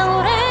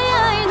방울해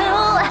I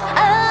know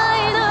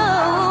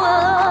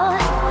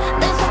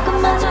내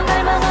손끝마저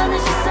갈망하는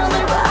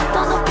시선을 봐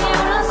더 높이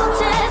올라선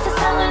채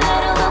세상을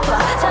내려다봐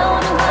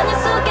차오는 환희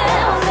속에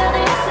온갖을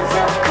애쓴 채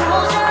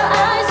Close your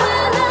eyes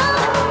when I'm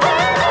with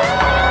you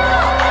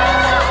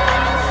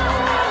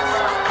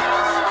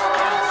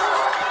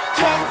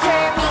Can't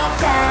turn me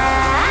down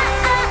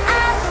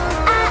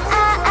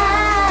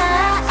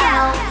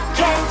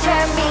Can't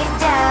turn me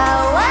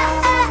down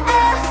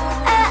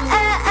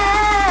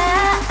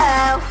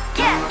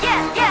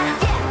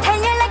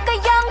달려날 거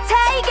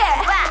영타이거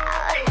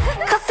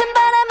거센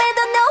바람에도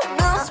no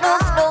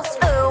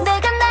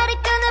내가 나를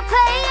끄는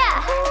player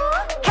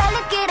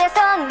갈림길에서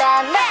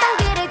난 낯선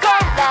길을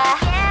걸어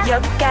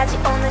여기까지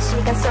오는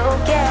시간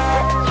속에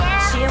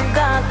쉬운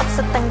건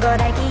없었던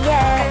걸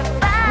알기에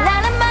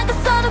나는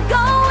막았어도 go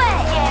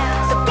away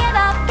So get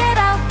up,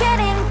 get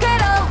in,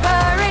 get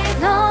over it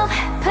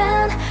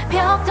높은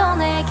벽도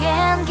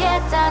내겐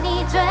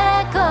계단이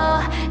되고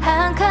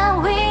한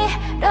칸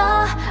위로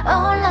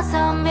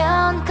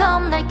올라서면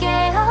겁날 게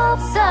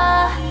없어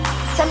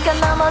잠깐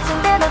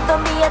넘어진 대로 또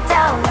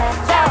미어다오네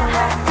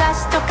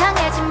다시 또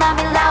강해진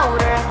맘이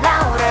louder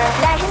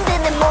날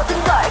흔드는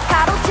모든 걸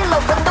가로질러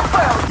운동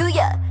world. Do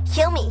ya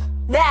hear me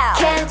now?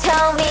 Can't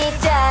tone me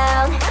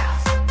down.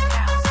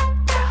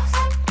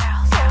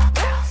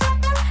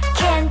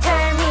 Can't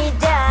turn me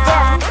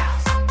down.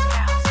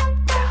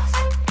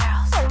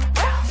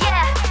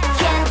 Yeah,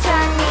 can't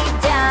turn me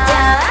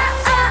down.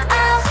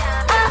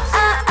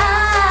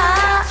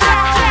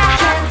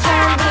 Can't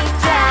turn me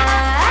down.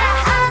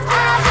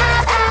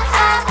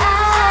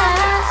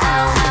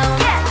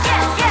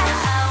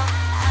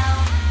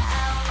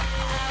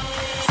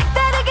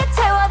 색다르게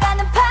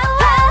채워가는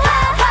power.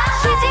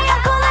 쉬지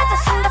않고 나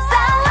자신과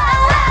싸워.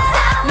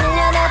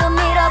 밀려나도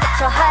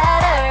밀어붙여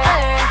harder.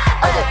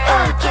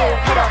 어두운 길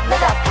해로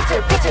내가 빛을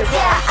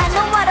Yeah, I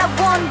know what I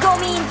want.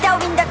 고민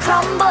따윈 다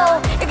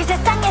crumble. 여기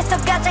세상에서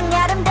가장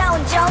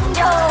아름다운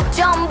정조.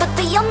 전부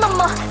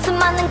뛰어넘어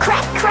수많은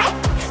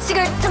crack.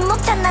 식을 틈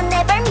못찬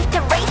내 발밑에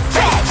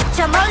racetrack.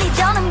 저 멀리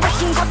저는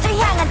보신 곳을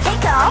향한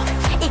take off.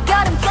 이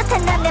걸음 끝에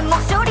난 내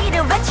목소리를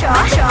외쳐.